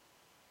best.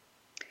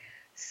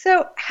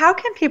 So how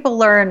can people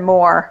learn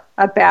more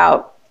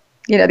about,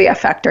 the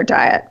F-Factor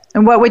diet?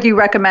 And what would you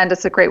recommend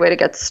is a great way to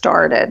get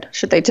started?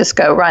 Should they just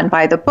go run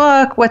by the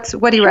book? What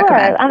do you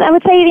recommend? I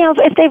would say,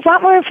 if they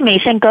want more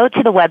information, go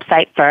to the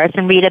website first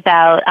and read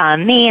about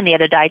me and the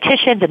other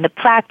dietitians and the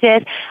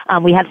practice.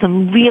 We have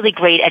some really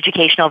great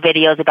educational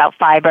videos about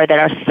fiber that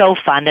are so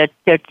fun. They're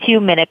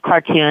 2-minute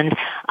cartoons,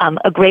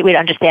 a great way to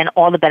understand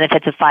all the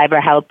benefits of fiber,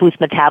 how it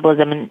boosts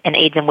metabolism and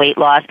aids in weight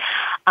loss.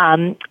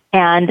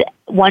 And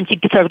once you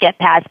sort of get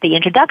past the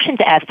introduction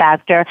to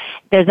F-Factor,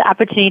 there's the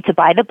opportunity to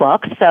buy the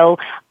book. So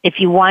if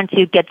you want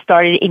to get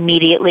started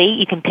immediately,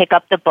 you can pick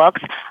up the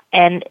books.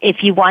 And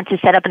if you want to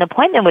set up an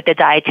appointment with a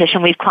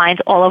dietitian, we have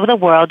clients all over the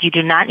world. You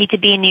do not need to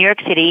be in New York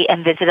City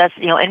and visit us,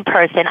 in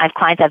person. I have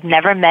clients I've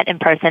never met in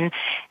person,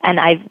 and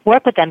I've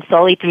worked with them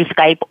solely through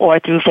Skype or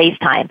through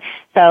FaceTime.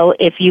 So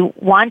if you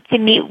want to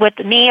meet with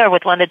me or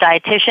with one of the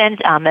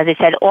dietitians, as I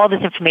said, all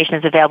this information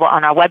is available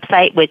on our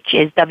website, which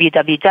is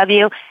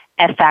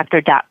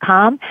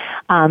www.ffactor.com.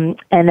 And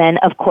then,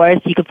 of course,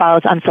 you can follow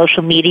us on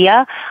social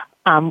media.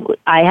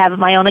 I have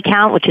my own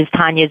account, which is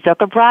Tanya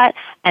Zuckerbrot,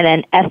 and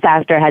then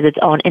F-Factor has its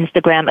own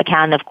Instagram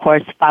account, and of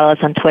course, follow us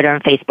on Twitter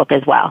and Facebook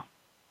as well.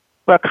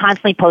 We're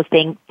constantly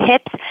posting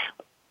tips,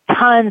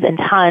 tons and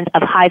tons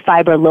of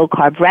high-fiber,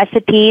 low-carb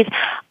recipes,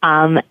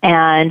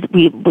 and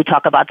we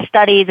talk about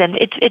studies, and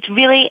it's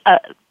really a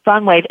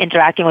fun way of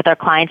interacting with our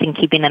clients and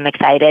keeping them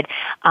excited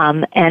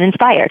and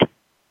inspired.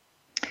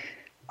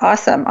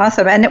 Awesome.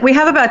 And we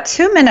have about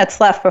 2 minutes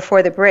left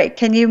before the break.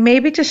 Can you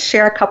maybe just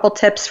share a couple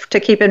tips to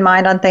keep in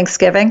mind on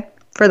Thanksgiving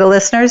for the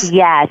listeners?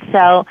 Yes.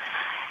 So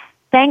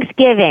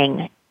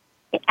Thanksgiving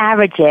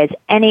averages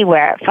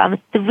anywhere from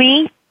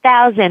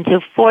 3,000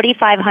 to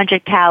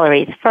 4,500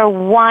 calories for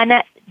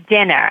one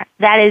dinner.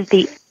 That is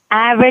the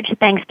average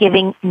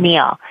Thanksgiving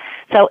meal.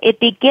 So it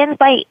begins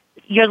by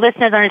your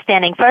listeners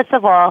understanding, first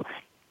of all,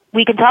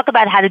 we can talk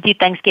about how to do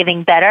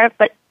Thanksgiving better,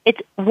 but it's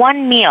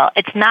one meal.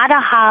 It's not a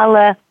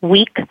challah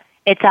week.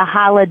 It's a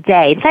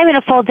holiday. It's not even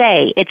a full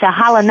day. It's a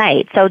challah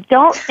night. So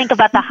don't think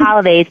about the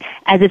holidays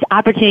as this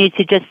opportunity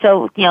to just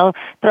throw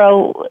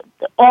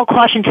all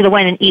caution to the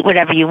wind and eat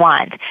whatever you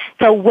want.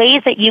 So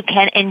ways that you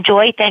can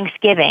enjoy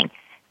Thanksgiving.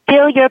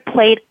 Fill your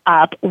plate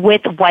up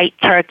with white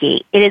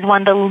turkey. It is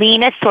one of the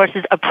leanest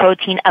sources of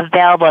protein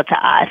available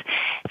to us.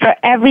 For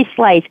every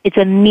slice, it's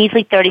a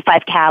measly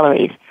 35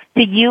 calories.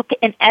 So you,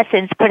 in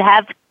essence, could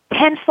have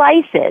 10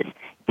 slices,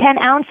 10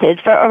 ounces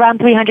for around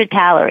 300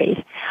 calories.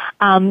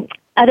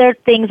 Other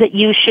things that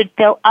you should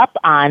fill up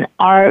on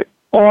are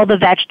all the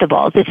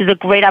vegetables. This is a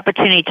great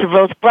opportunity to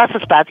roast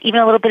Brussels sprouts. Even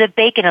a little bit of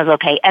bacon is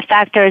okay.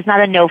 F-Factor is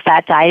not a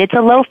no-fat diet. It's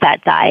a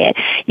low-fat diet.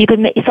 You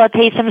can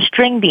saute some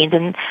string beans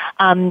and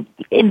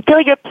fill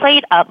your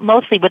plate up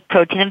mostly with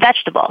protein and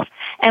vegetables.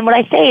 And what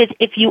I say is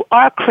if you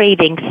are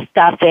craving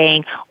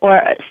stuffing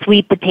or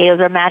sweet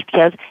potatoes or mashed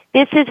potatoes,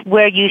 this is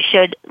where you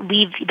should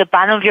leave the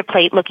bottom of your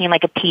plate looking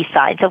like a peace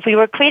sign. So if we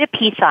were to create a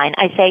peace sign,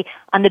 I say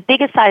on the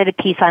biggest side of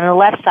the peace sign, on the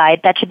left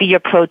side, that should be your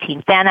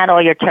protein. Fan out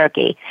all your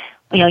turkey.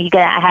 You're going to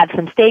have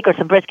some steak or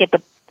some brisket,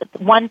 but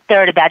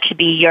 1/3 of that should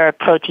be your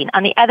protein.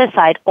 On the other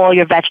side, all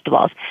your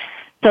vegetables.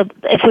 So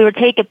if we were to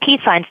take a peace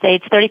sign, say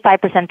it's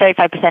 35%,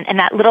 35%, and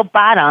that little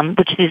bottom,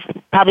 which is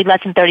probably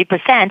less than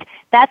 30%,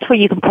 that's where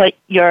you can put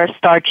your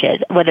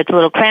starches, whether it's a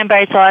little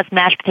cranberry sauce,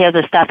 mashed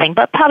potatoes, or stuffing,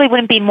 but probably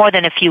wouldn't be more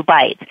than a few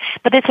bites.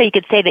 But this way you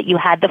could say that you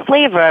had the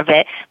flavor of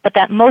it, but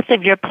that most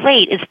of your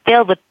plate is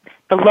filled with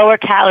the lower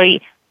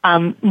calorie,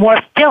 more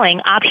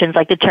filling options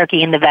like the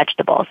turkey and the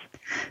vegetables.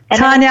 And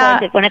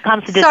Tanya, when it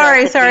comes to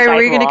dessert, sorry,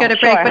 we're going to go to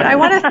break, but I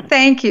want to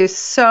thank you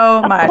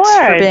so much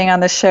for being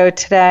on the show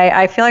today.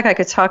 I feel like I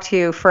could talk to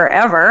you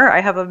forever. I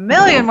have a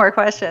million more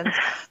questions,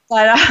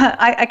 but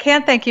I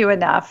can't thank you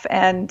enough.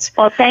 And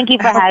well, thank you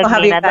for having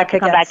me. I'd love to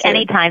come back soon.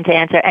 anytime to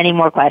answer any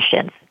more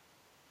questions.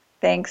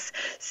 Thanks.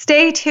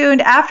 Stay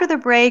tuned. After the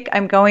break,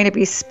 I'm going to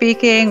be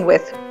speaking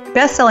with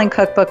best-selling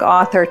cookbook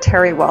author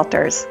Terry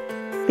Walters.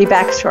 Be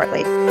back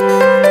shortly.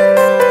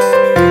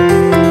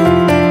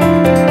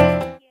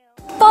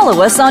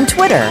 Follow us on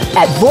Twitter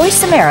at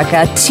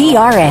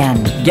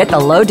VoiceAmericaTRN. Get the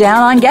lowdown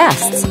on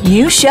guests,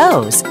 new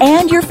shows,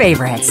 and your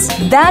favorites.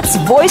 That's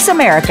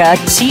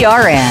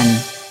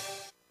VoiceAmericaTRN.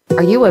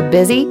 Are you a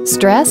busy,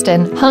 stressed,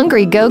 and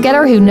hungry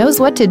go-getter who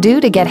knows what to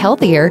do to get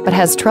healthier but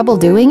has trouble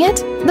doing it?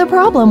 The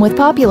problem with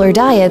popular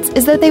diets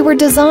is that they were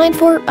designed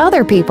for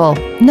other people,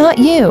 not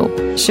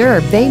you.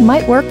 Sure, they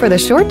might work for the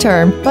short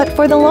term, but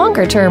for the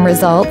longer term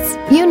results,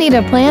 you need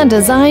a plan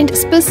designed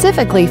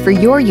specifically for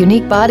your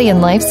unique body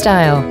and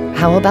lifestyle.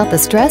 How about the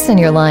stress in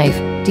your life?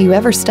 Do you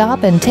ever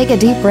stop and take a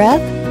deep breath?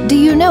 Do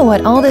you know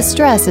what all this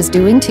stress is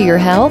doing to your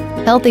health?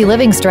 Healthy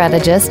living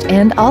strategist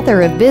and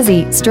author of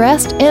Busy,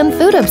 Stressed, and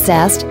Food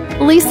Obsessed,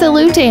 Lisa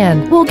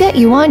Lutan will get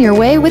you on your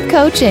way with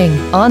coaching,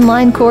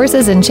 online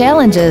courses and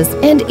challenges,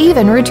 and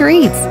even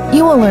retreats.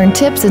 You will learn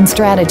tips and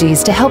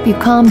strategies to help you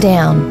calm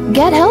down,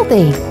 get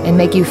healthy, and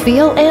make you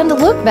feel and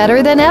look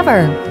better than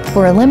ever.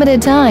 For a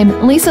limited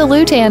time, Lisa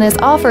Lutan is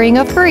offering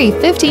a free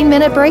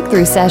 15-minute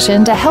breakthrough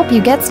session to help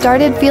you get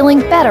started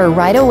feeling better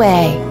right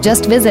away.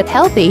 Just visit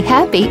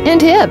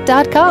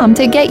healthyhappyandhip.com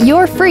to get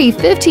your free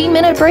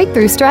 15-minute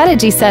breakthrough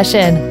strategy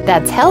session.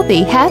 That's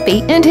Healthy,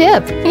 Happy, and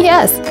Hip.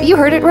 Yes, you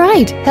heard it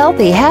right.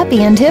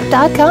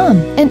 Healthyhappyandhip.com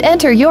and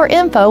enter your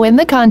info in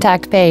the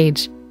contact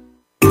page.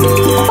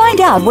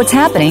 Find out what's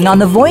happening on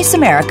the Voice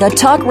America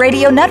Talk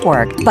Radio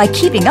Network by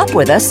keeping up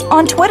with us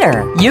on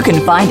Twitter. You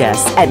can find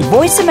us at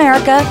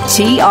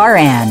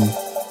VoiceAmericaTRN.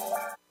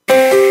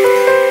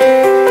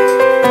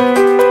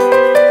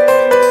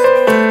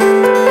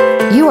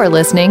 You are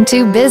listening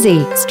to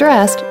Busy,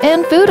 Stressed,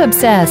 and Food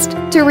Obsessed.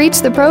 To reach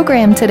the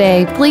program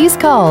today, please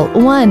call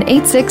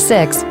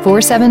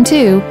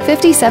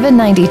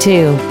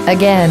 1-866-472-5792.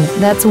 Again,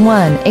 that's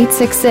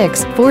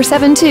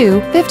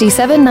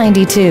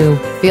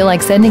 1-866-472-5792. Feel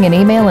like sending an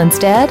email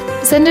instead?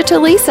 Send it to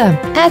Lisa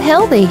at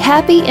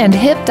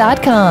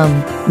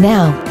healthyhappyandhip.com.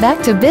 Now,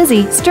 back to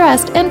Busy,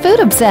 Stressed, and Food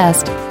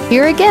Obsessed.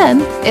 Here again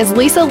is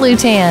Lisa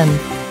Lutan.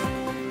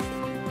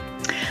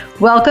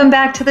 Welcome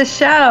back to the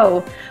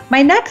show.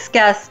 My next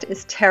guest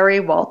is Terry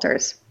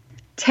Walters.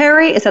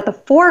 Terry is at the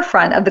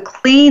forefront of the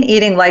clean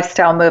eating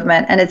lifestyle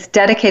movement and is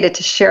dedicated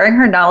to sharing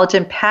her knowledge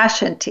and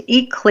passion to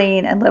eat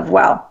clean and live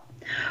well.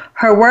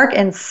 Her work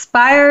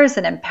inspires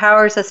and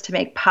empowers us to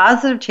make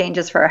positive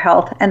changes for our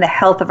health and the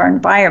health of our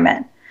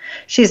environment.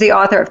 She's the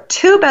author of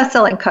 2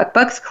 best-selling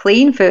cookbooks,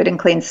 Clean Food and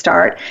Clean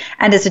Start,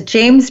 and is a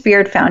James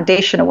Beard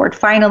Foundation Award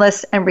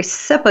finalist and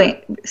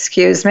recipient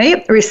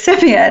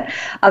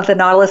of the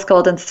Nautilus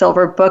Gold and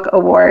Silver Book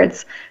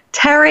Awards.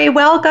 Terry,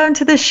 welcome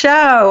to the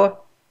show.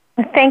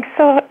 Thanks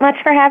so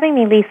much for having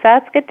me, Lisa.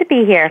 It's good to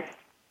be here.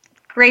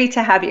 Great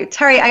to have you.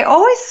 Terry, I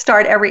always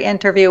start every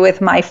interview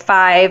with my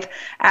 5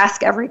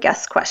 Ask Every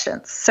Guest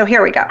questions. So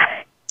here we go.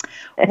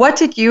 What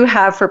did you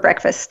have for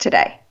breakfast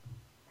today?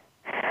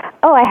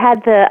 Oh, I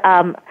had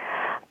the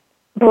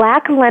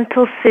black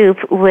lentil soup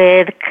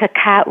with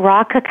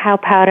raw cacao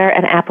powder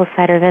and apple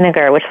cider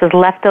vinegar, which was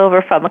left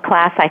over from a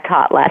class I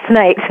taught last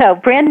night. So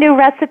brand new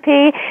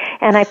recipe,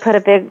 and I put a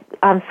big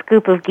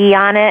scoop of ghee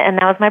on it, and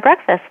that was my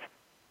breakfast.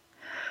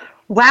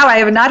 Wow, I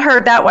have not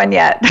heard that one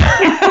yet.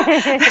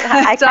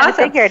 I kind of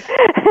figured.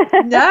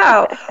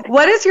 No.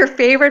 What is your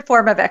favorite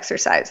form of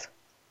exercise?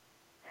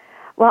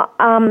 Well,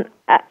 I'm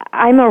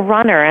a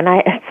runner, and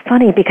it's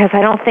funny because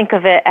I don't think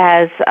of it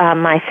as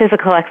my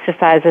physical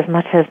exercise as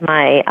much as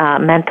my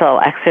mental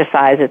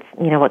exercise. It's,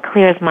 what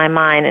clears my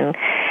mind, and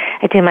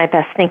I do my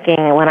best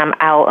thinking when I'm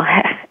out,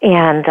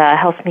 and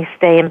helps me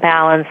stay in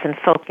balance and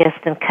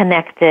focused and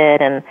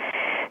connected, and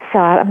so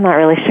I'm not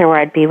really sure where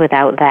I'd be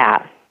without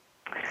that.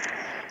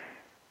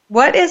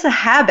 What is a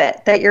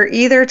habit that you're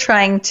either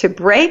trying to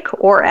break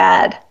or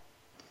add?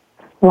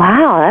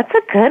 Wow, that's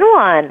a good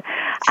one.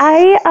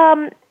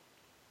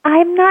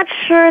 I'm not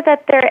sure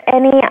that there are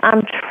any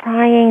I'm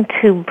trying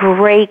to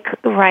break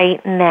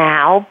right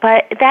now,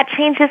 but that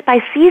changes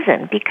by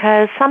season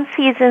because some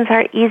seasons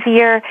are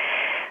easier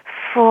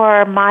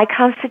for my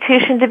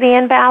constitution to be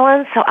in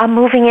balance, so I'm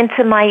moving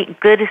into my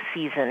good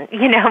season,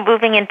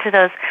 moving into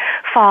those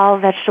fall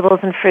vegetables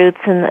and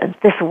fruits, and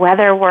this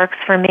weather works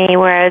for me,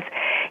 whereas,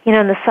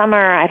 in the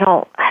summer I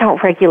don't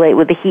regulate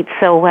with the heat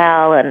so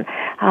well, and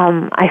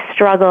I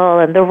struggle,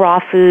 and the raw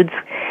foods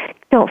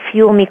don't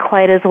fuel me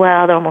quite as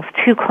well. They're almost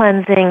too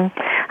cleansing.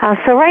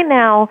 So right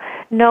now,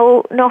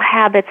 no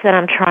habits that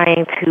I'm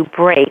trying to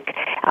break.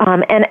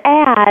 And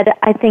add,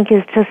 I think,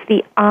 is just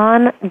the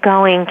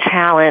ongoing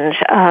challenge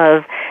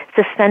of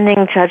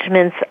suspending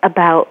judgments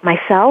about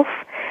myself,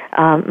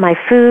 my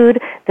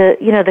food, the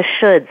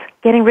shoulds,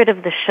 getting rid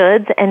of the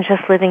shoulds and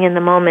just living in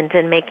the moment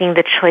and making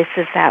the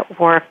choices that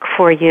work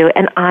for you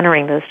and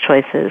honoring those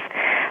choices.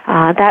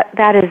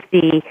 That is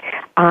the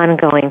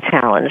ongoing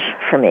challenge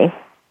for me.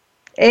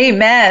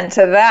 Amen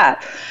to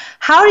that.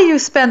 How do you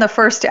spend the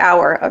first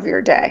hour of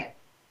your day?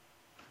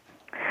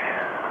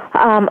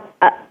 Depends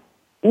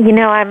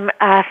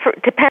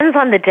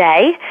on the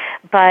day,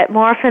 but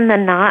more often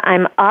than not,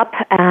 I'm up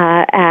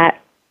at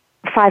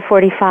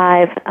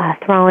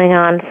 5:45, throwing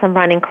on some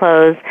running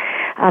clothes,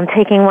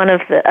 taking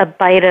a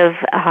bite of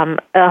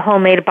a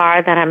homemade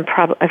bar that I've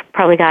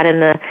probably got in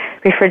the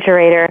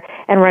refrigerator,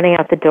 and running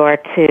out the door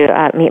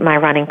to meet my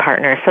running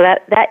partner. So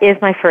that is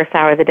my first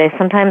hour of the day.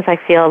 Sometimes I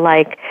feel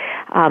like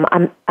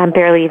I'm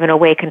barely even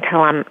awake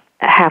until I'm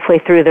halfway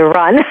through the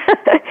run.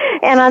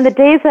 And on the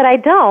days that I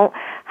don't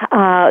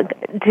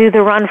do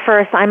the run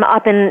first, I'm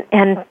up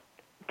and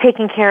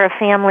taking care of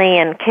family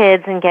and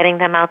kids and getting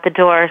them out the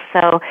door.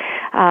 So,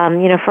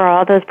 for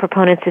all those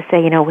proponents who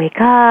say,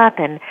 wake up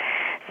and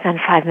spend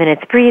 5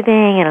 minutes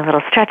breathing and a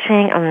little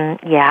stretching,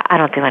 I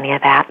don't do any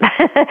of that.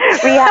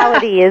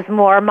 Reality is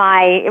more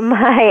my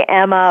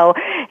MO,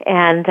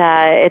 and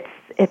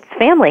it's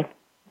family.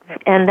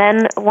 And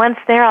then once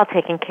they're all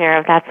taken care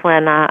of, that's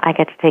when I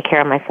get to take care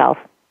of myself.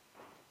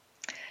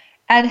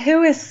 And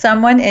who is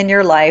someone in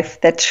your life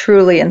that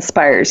truly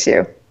inspires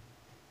you?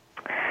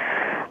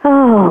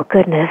 Oh,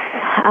 goodness.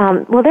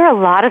 Well, there are a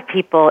lot of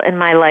people in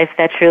my life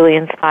that truly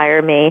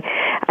inspire me.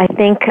 I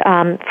think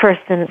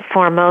first and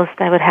foremost,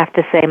 I would have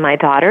to say my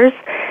daughters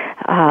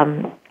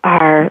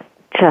are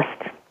just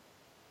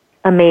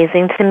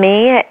amazing to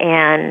me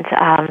and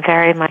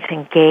very much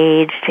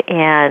engaged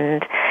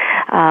and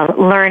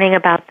learning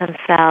about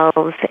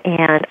themselves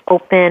and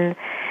open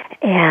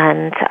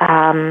and,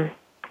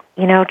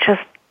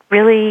 just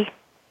really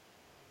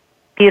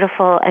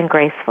beautiful and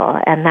graceful,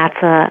 and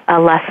that's a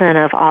lesson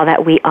of all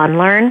that we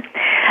unlearn,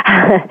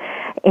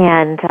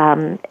 and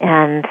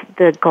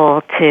the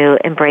goal to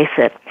embrace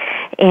it.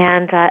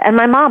 And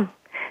my mom,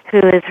 who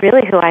is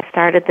really who I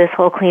started this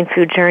whole clean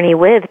food journey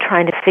with,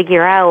 trying to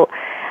figure out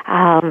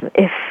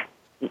if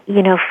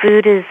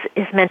food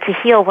is meant to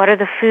heal. What are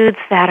the foods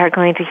that are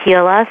going to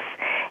heal us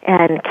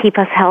and keep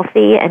us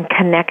healthy and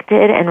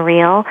connected and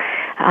real,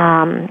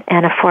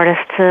 and afford us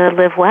to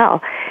live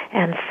well?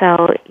 And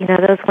so,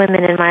 those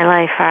women in my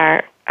life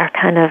are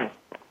kind of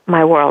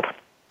my world.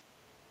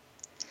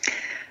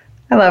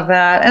 I love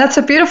that. And that's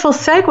a beautiful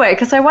segue,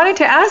 because I wanted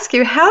to ask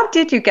you, how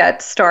did you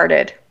get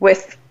started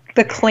with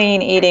the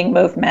clean eating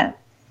movement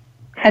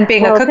and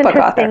being a cookbook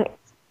author?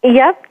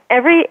 Yep.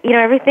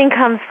 Everything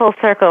comes full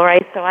circle,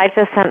 right? So I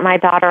just sent my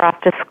daughter off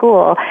to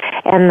school,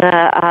 and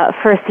the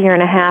first year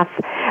and a half,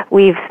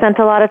 we've spent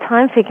a lot of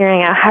time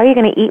figuring out how are you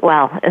going to eat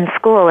well in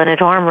school, in a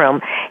dorm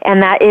room,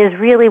 and that is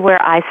really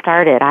where I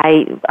started.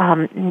 I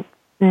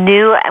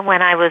knew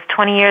when I was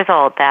 20 years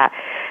old that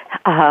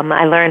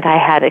I learned I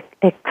had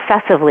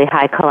excessively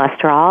high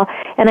cholesterol,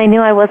 and I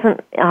knew I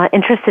wasn't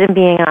interested in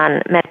being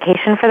on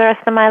medication for the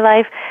rest of my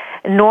life,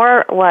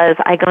 nor was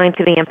I going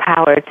to be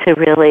empowered to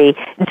really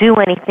do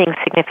anything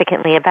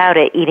significantly about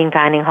it, eating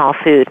dining hall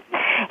food.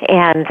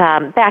 And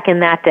back in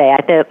that day,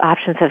 the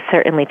options have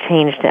certainly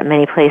changed at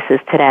many places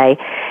today.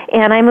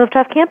 And I moved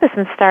off campus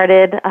and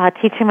started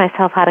teaching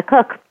myself how to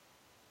cook.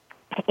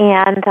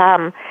 And,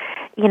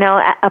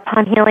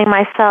 upon healing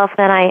myself,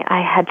 then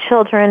I had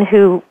children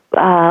who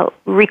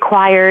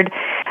required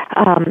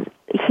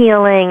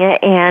healing,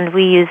 and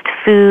we used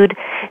food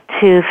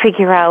to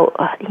figure out,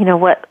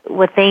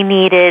 what they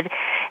needed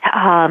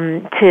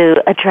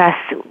to address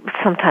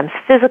sometimes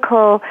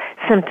physical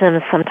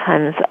symptoms,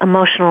 sometimes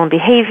emotional and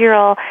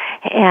behavioral,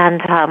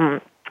 and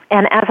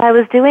as I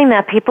was doing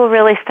that, people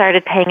really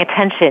started paying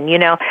attention.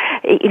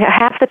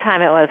 Half the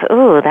time it was,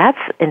 ooh,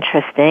 that's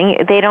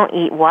interesting. They don't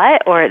eat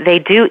what, or they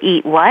do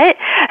eat what,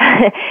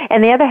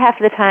 and the other half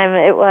of the time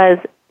it was,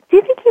 do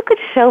you think you could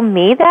show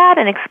me that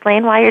and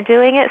explain why you're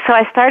doing it? So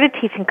I started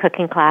teaching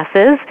cooking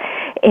classes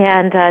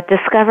and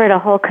discovered a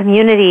whole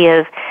community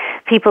of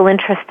people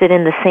interested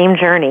in the same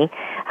journey.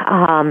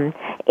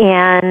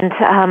 And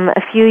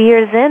a few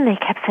years in, they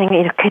kept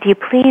saying, could you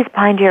please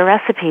bind your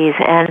recipes?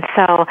 And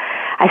so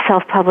I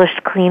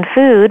self-published Clean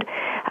Food,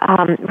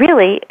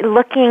 really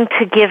looking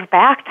to give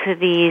back to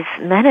these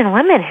men and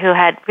women who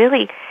had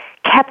really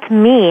kept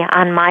me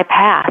on my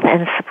path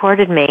and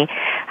supported me.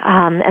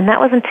 And that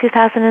was in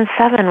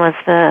 2007 was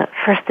the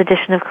first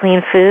edition of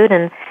Clean Food,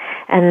 and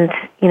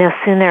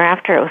soon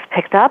thereafter it was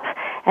picked up,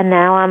 and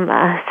now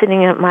I'm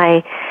sitting at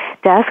my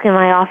desk in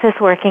my office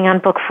working on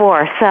book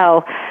 4.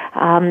 So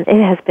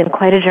it has been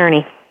quite a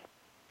journey.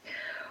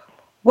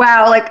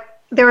 Wow,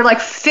 there were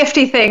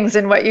 50 things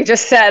in what you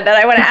just said that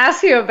I want to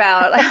ask you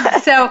about.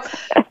 So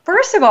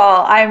first of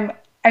all,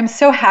 I'm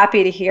so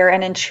happy to hear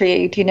and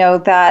intrigued,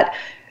 that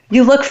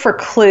you look for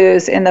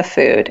clues in the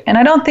food. And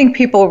I don't think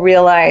people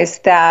realize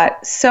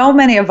that so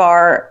many of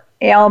our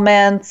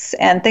ailments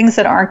and things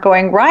that aren't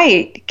going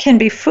right can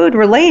be food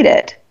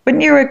related.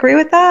 Wouldn't you agree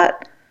with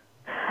that?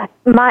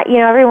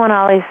 Everyone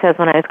always says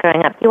when I was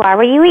growing up, you are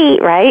what you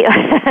eat, right?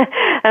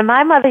 And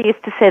my mother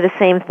used to say the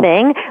same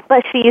thing,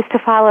 but she used to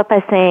follow up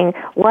by saying,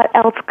 what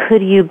else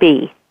could you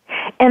be?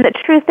 And the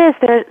truth is,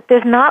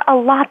 there's not a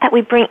lot that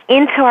we bring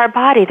into our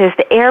body. There's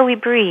the air we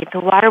breathe,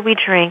 the water we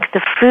drink,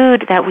 the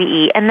food that we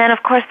eat, and then,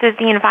 of course, there's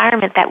the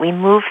environment that we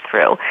move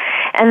through,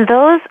 and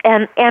those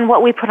and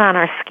what we put on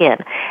our skin.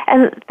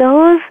 And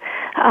those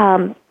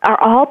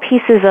are all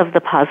pieces of the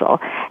puzzle.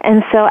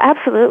 And so,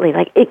 absolutely,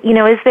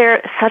 is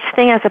there such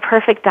thing as a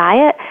perfect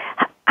diet?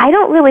 I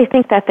don't really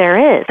think that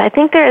there is. I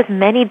think there are as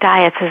many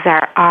diets as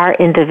there are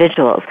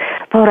individuals.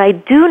 But what I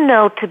do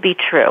know to be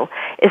true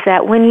is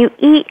that when you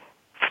eat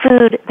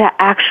food that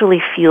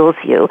actually fuels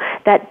you,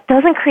 that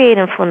doesn't create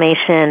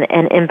inflammation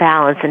and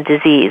imbalance and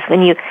disease,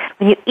 when you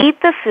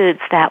eat the foods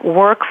that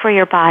work for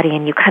your body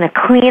and you kind of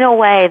clean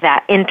away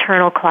that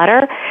internal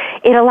clutter,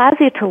 it allows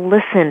you to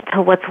listen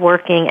to what's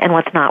working and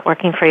what's not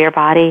working for your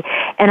body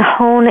and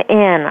hone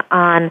in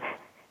on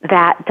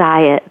that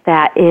diet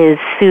that is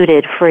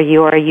suited for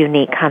your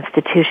unique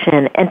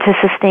constitution and to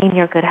sustain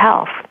your good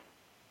health.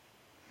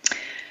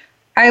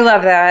 I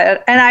love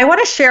that. And I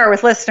want to share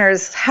with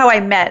listeners how I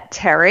met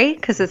Terry,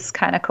 because it's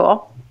kind of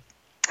cool.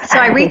 So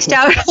I reached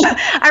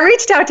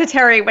out to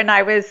Terry when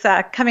I was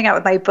coming out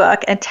with my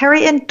book, and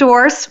Terry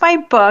endorsed my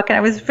book, and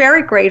I was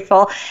very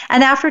grateful.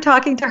 And after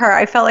talking to her,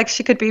 I felt like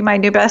she could be my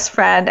new best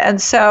friend.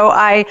 And so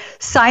I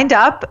signed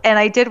up, and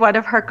I did one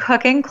of her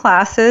cooking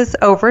classes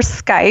over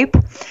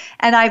Skype.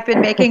 And I've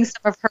been making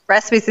some of her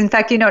recipes. In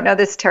fact, you don't know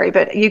this, Terry,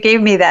 but you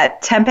gave me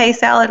that tempeh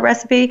salad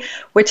recipe,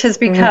 which has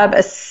become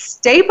a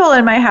staple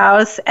in my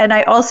house. And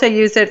I also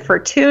use it for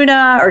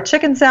tuna or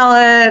chicken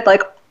salad,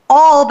 like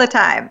all the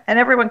time. And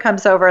everyone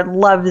comes over and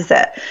loves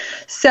it.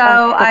 So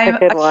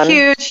I'm a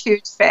huge,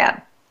 huge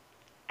fan.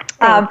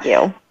 Thank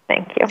you.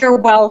 You're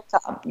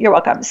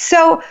welcome.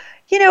 So,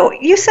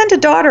 you sent a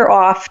daughter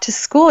off to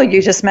school,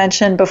 you just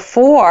mentioned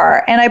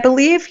before, and I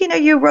believe,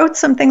 you wrote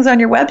some things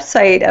on your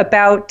website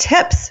about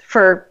tips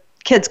for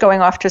kids going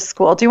off to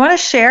school. Do you want to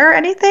share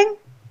anything?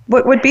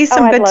 What would be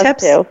some good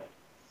tips?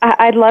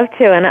 I'd love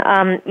to,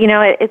 and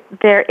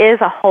there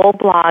is a whole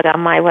blog on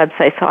my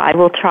website, so I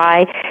will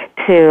try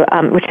to,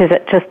 which is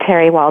at just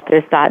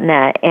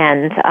terrywalters.net,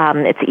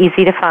 and it's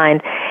easy to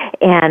find.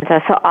 And so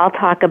I'll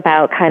talk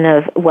about kind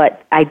of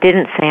what I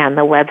didn't say on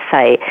the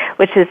website,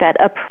 which is that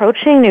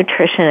approaching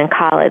nutrition in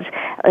college,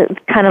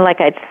 kind of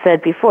like I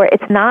said before,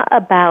 it's not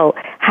about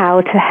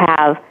how to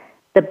have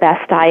the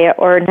best diet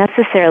or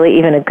necessarily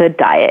even a good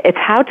diet. It's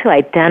how to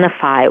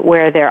identify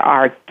where there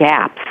are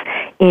gaps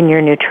in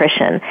your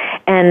nutrition.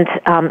 And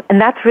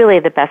that's really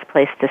the best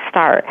place to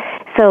start.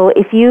 So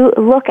if you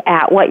look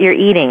at what you're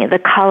eating, the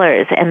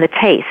colors and the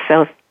taste,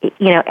 so,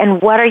 and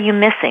what are you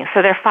missing?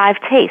 So there are 5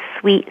 tastes: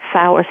 sweet,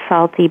 sour,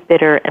 salty,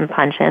 bitter, and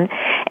pungent,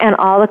 and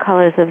all the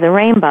colors of the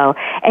rainbow.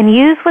 And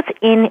use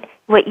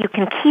what you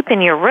can keep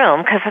in your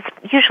room, because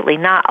it's usually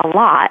not a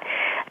lot,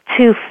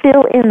 to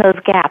fill in those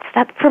gaps.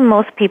 That, for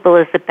most people,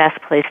 is the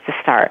best place to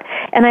start.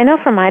 And I know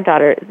for my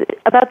daughter,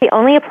 about the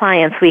only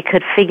appliance we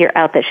could figure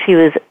out that she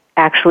was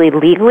actually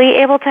legally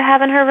able to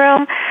have in her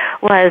room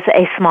was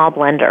a small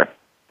blender.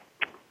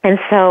 And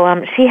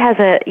so she has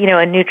a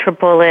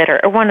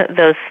NutriBullet or one of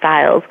those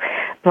styles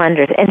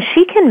blenders, and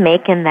she can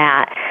make in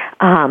that.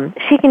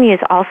 She can use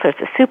all sorts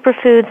of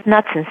superfoods,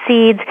 nuts and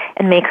seeds,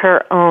 and make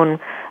her own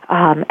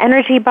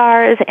energy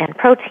bars and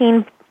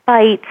protein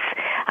bites.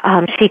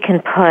 She can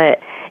put,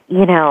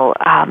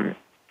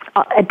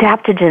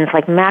 adaptogens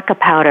like maca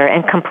powder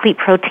and complete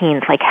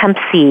proteins like hemp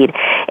seed,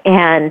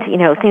 and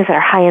things that are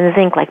high in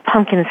zinc like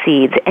pumpkin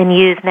seeds, and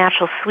use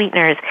natural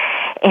sweeteners,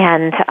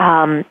 and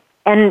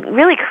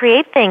really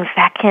create things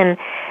that can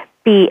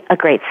be a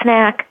great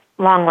snack,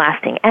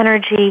 long-lasting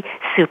energy,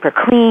 super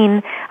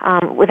clean,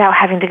 without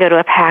having to go to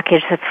a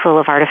package that's full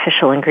of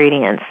artificial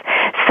ingredients.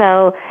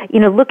 So,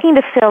 looking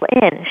to fill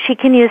in, she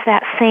can use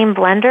that same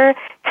blender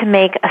to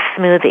make a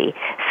smoothie.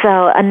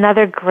 So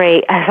another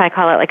great, as I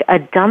call it, like a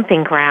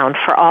dumping ground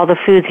for all the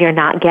foods you're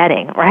not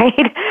getting,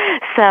 right?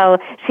 So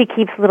she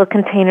keeps little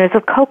containers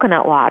of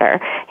coconut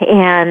water,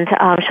 and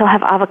she'll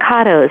have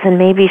avocados, and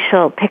maybe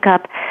she'll pick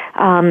up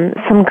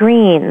some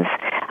greens,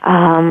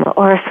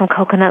 or some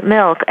coconut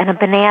milk and a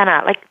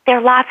banana. Like, there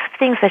are lots of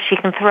things that she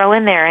can throw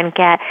in there and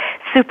get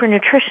super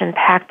nutrition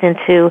packed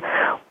into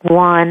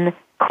one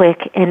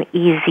quick and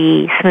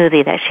easy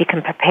smoothie that she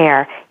can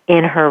prepare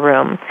in her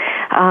room.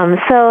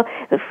 So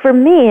for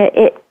me,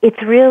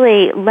 it's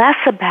really less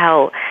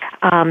about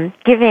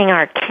giving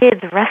our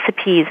kids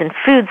recipes and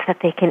foods that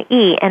they can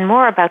eat, and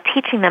more about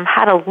teaching them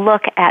how to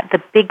look at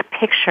the big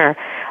picture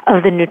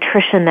of the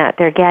nutrition that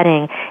they're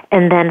getting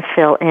and then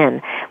fill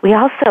in. We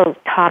also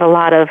taught a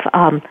lot of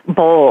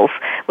bowls,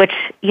 which,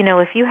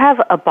 if you have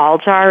a ball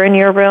jar in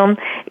your room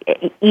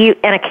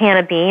and a can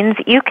of beans,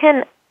 you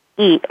can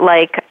eat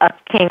like a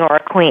king or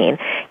a queen.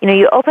 You know,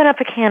 you open up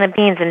a can of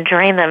beans and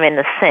drain them in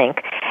the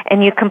sink,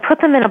 and you can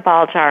put them in a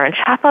ball jar and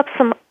chop up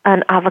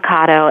an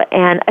avocado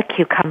and a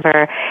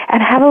cucumber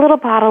and have a little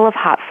bottle of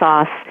hot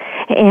sauce.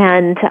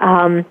 And,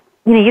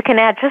 you know, you can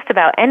add just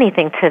about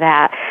anything to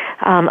that,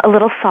 a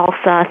little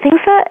salsa, things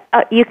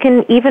that you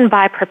can even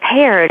buy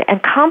prepared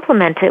and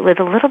complement it with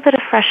a little bit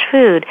of fresh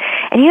food.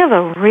 And you have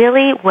a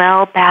really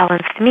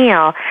well-balanced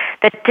meal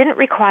that didn't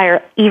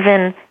require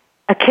even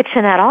a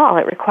kitchen at all.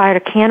 It required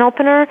a can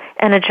opener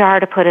and a jar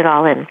to put it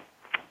all in.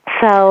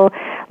 So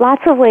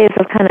lots of ways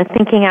of kind of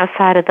thinking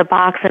outside of the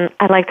box, and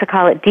I like to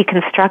call it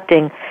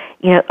deconstructing,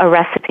 you know, a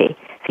recipe.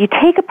 So you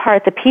take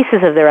apart the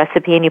pieces of the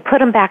recipe and you put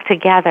them back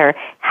together,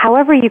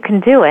 however you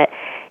can do it,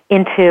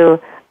 into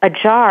a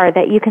jar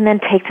that you can then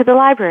take to the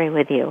library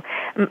with you.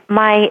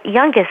 My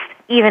youngest,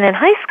 even in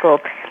high school,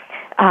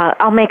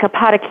 I'll make a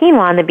pot of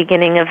quinoa in the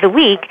beginning of the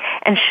week,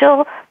 and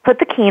she'll put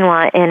the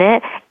quinoa in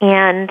it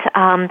and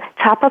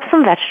chop up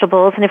some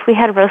vegetables. And if we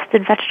had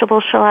roasted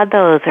vegetables, she'll add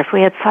those. Or if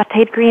we had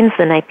sautéed greens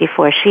the night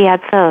before, she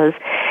adds those.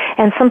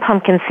 And some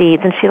pumpkin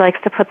seeds, and she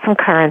likes to put some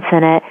currants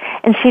in it.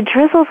 And she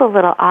drizzles a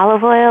little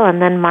olive oil, and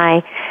then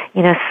my,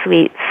 you know,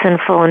 sweet,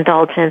 sinful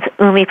indulgence,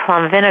 Umi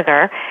plum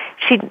vinegar.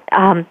 She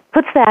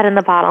puts that in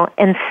the bottle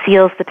and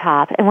seals the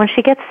top. And when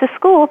she gets to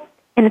school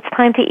and it's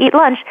time to eat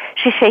lunch,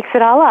 she shakes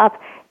it all up,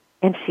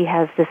 and she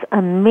has this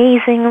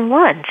amazing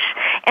lunch.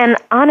 And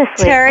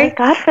honestly, Terry, thank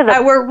God for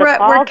the we're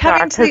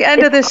coming to the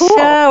end of the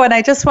show, and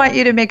I just want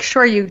you to make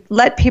sure you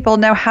let people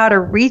know how to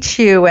reach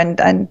you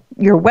and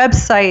your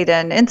website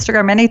and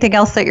Instagram, anything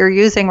else that you're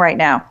using right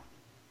now.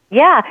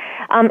 Yeah,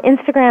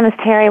 Instagram is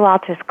Terry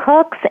Walters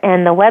Cooks,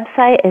 and the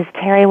website is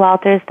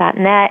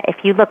terrywalters.net.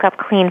 If you look up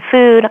clean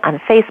food on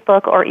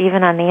Facebook or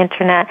even on the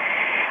Internet,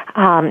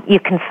 you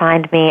can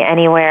find me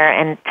anywhere,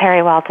 and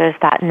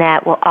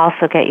terrywalters.net will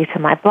also get you to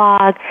my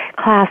blog,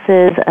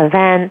 classes,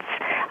 events.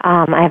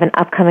 I have an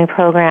upcoming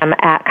program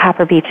at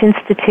Copper Beach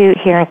Institute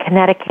here in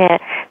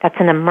Connecticut that's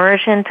an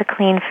immersion to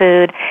clean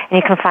food, and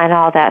you can find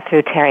all that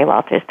through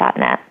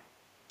terrywalters.net.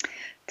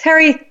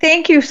 Terry,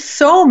 thank you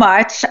so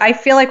much. I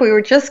feel like we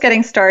were just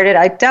getting started.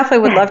 I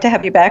definitely would love to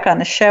have you back on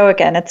the show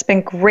again. It's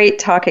been great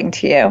talking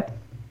to you.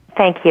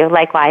 Thank you.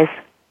 Likewise.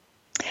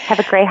 Have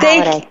a great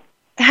holiday.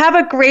 Have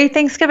a great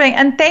Thanksgiving.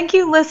 And thank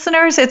you,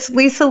 listeners. It's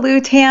Lisa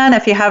Lutan.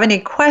 If you have any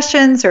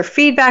questions or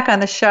feedback on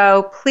the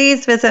show,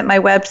 please visit my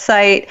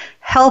website,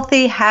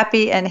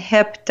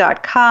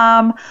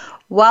 healthyhappyandhip.com.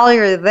 While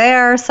you're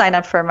there, sign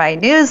up for my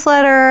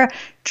newsletter,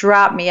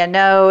 drop me a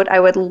note. I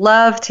would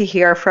love to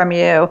hear from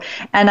you.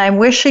 And I'm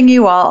wishing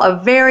you all a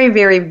very,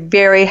 very,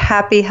 very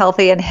happy,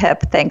 healthy, and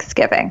hip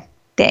Thanksgiving.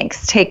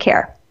 Thanks. Take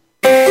care.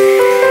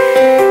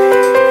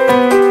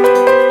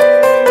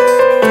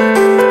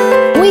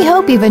 We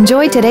hope you've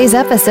enjoyed today's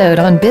episode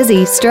on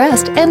Busy,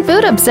 Stressed, and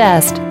Food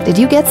Obsessed. Did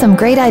you get some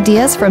great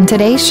ideas from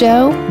today's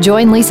show?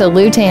 Join Lisa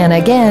Lutan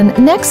again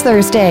next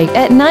Thursday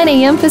at 9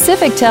 a.m.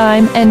 Pacific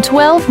Time and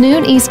 12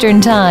 noon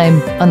Eastern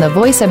Time on the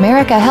Voice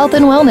America Health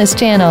and Wellness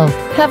Channel.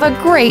 Have a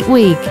great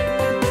week.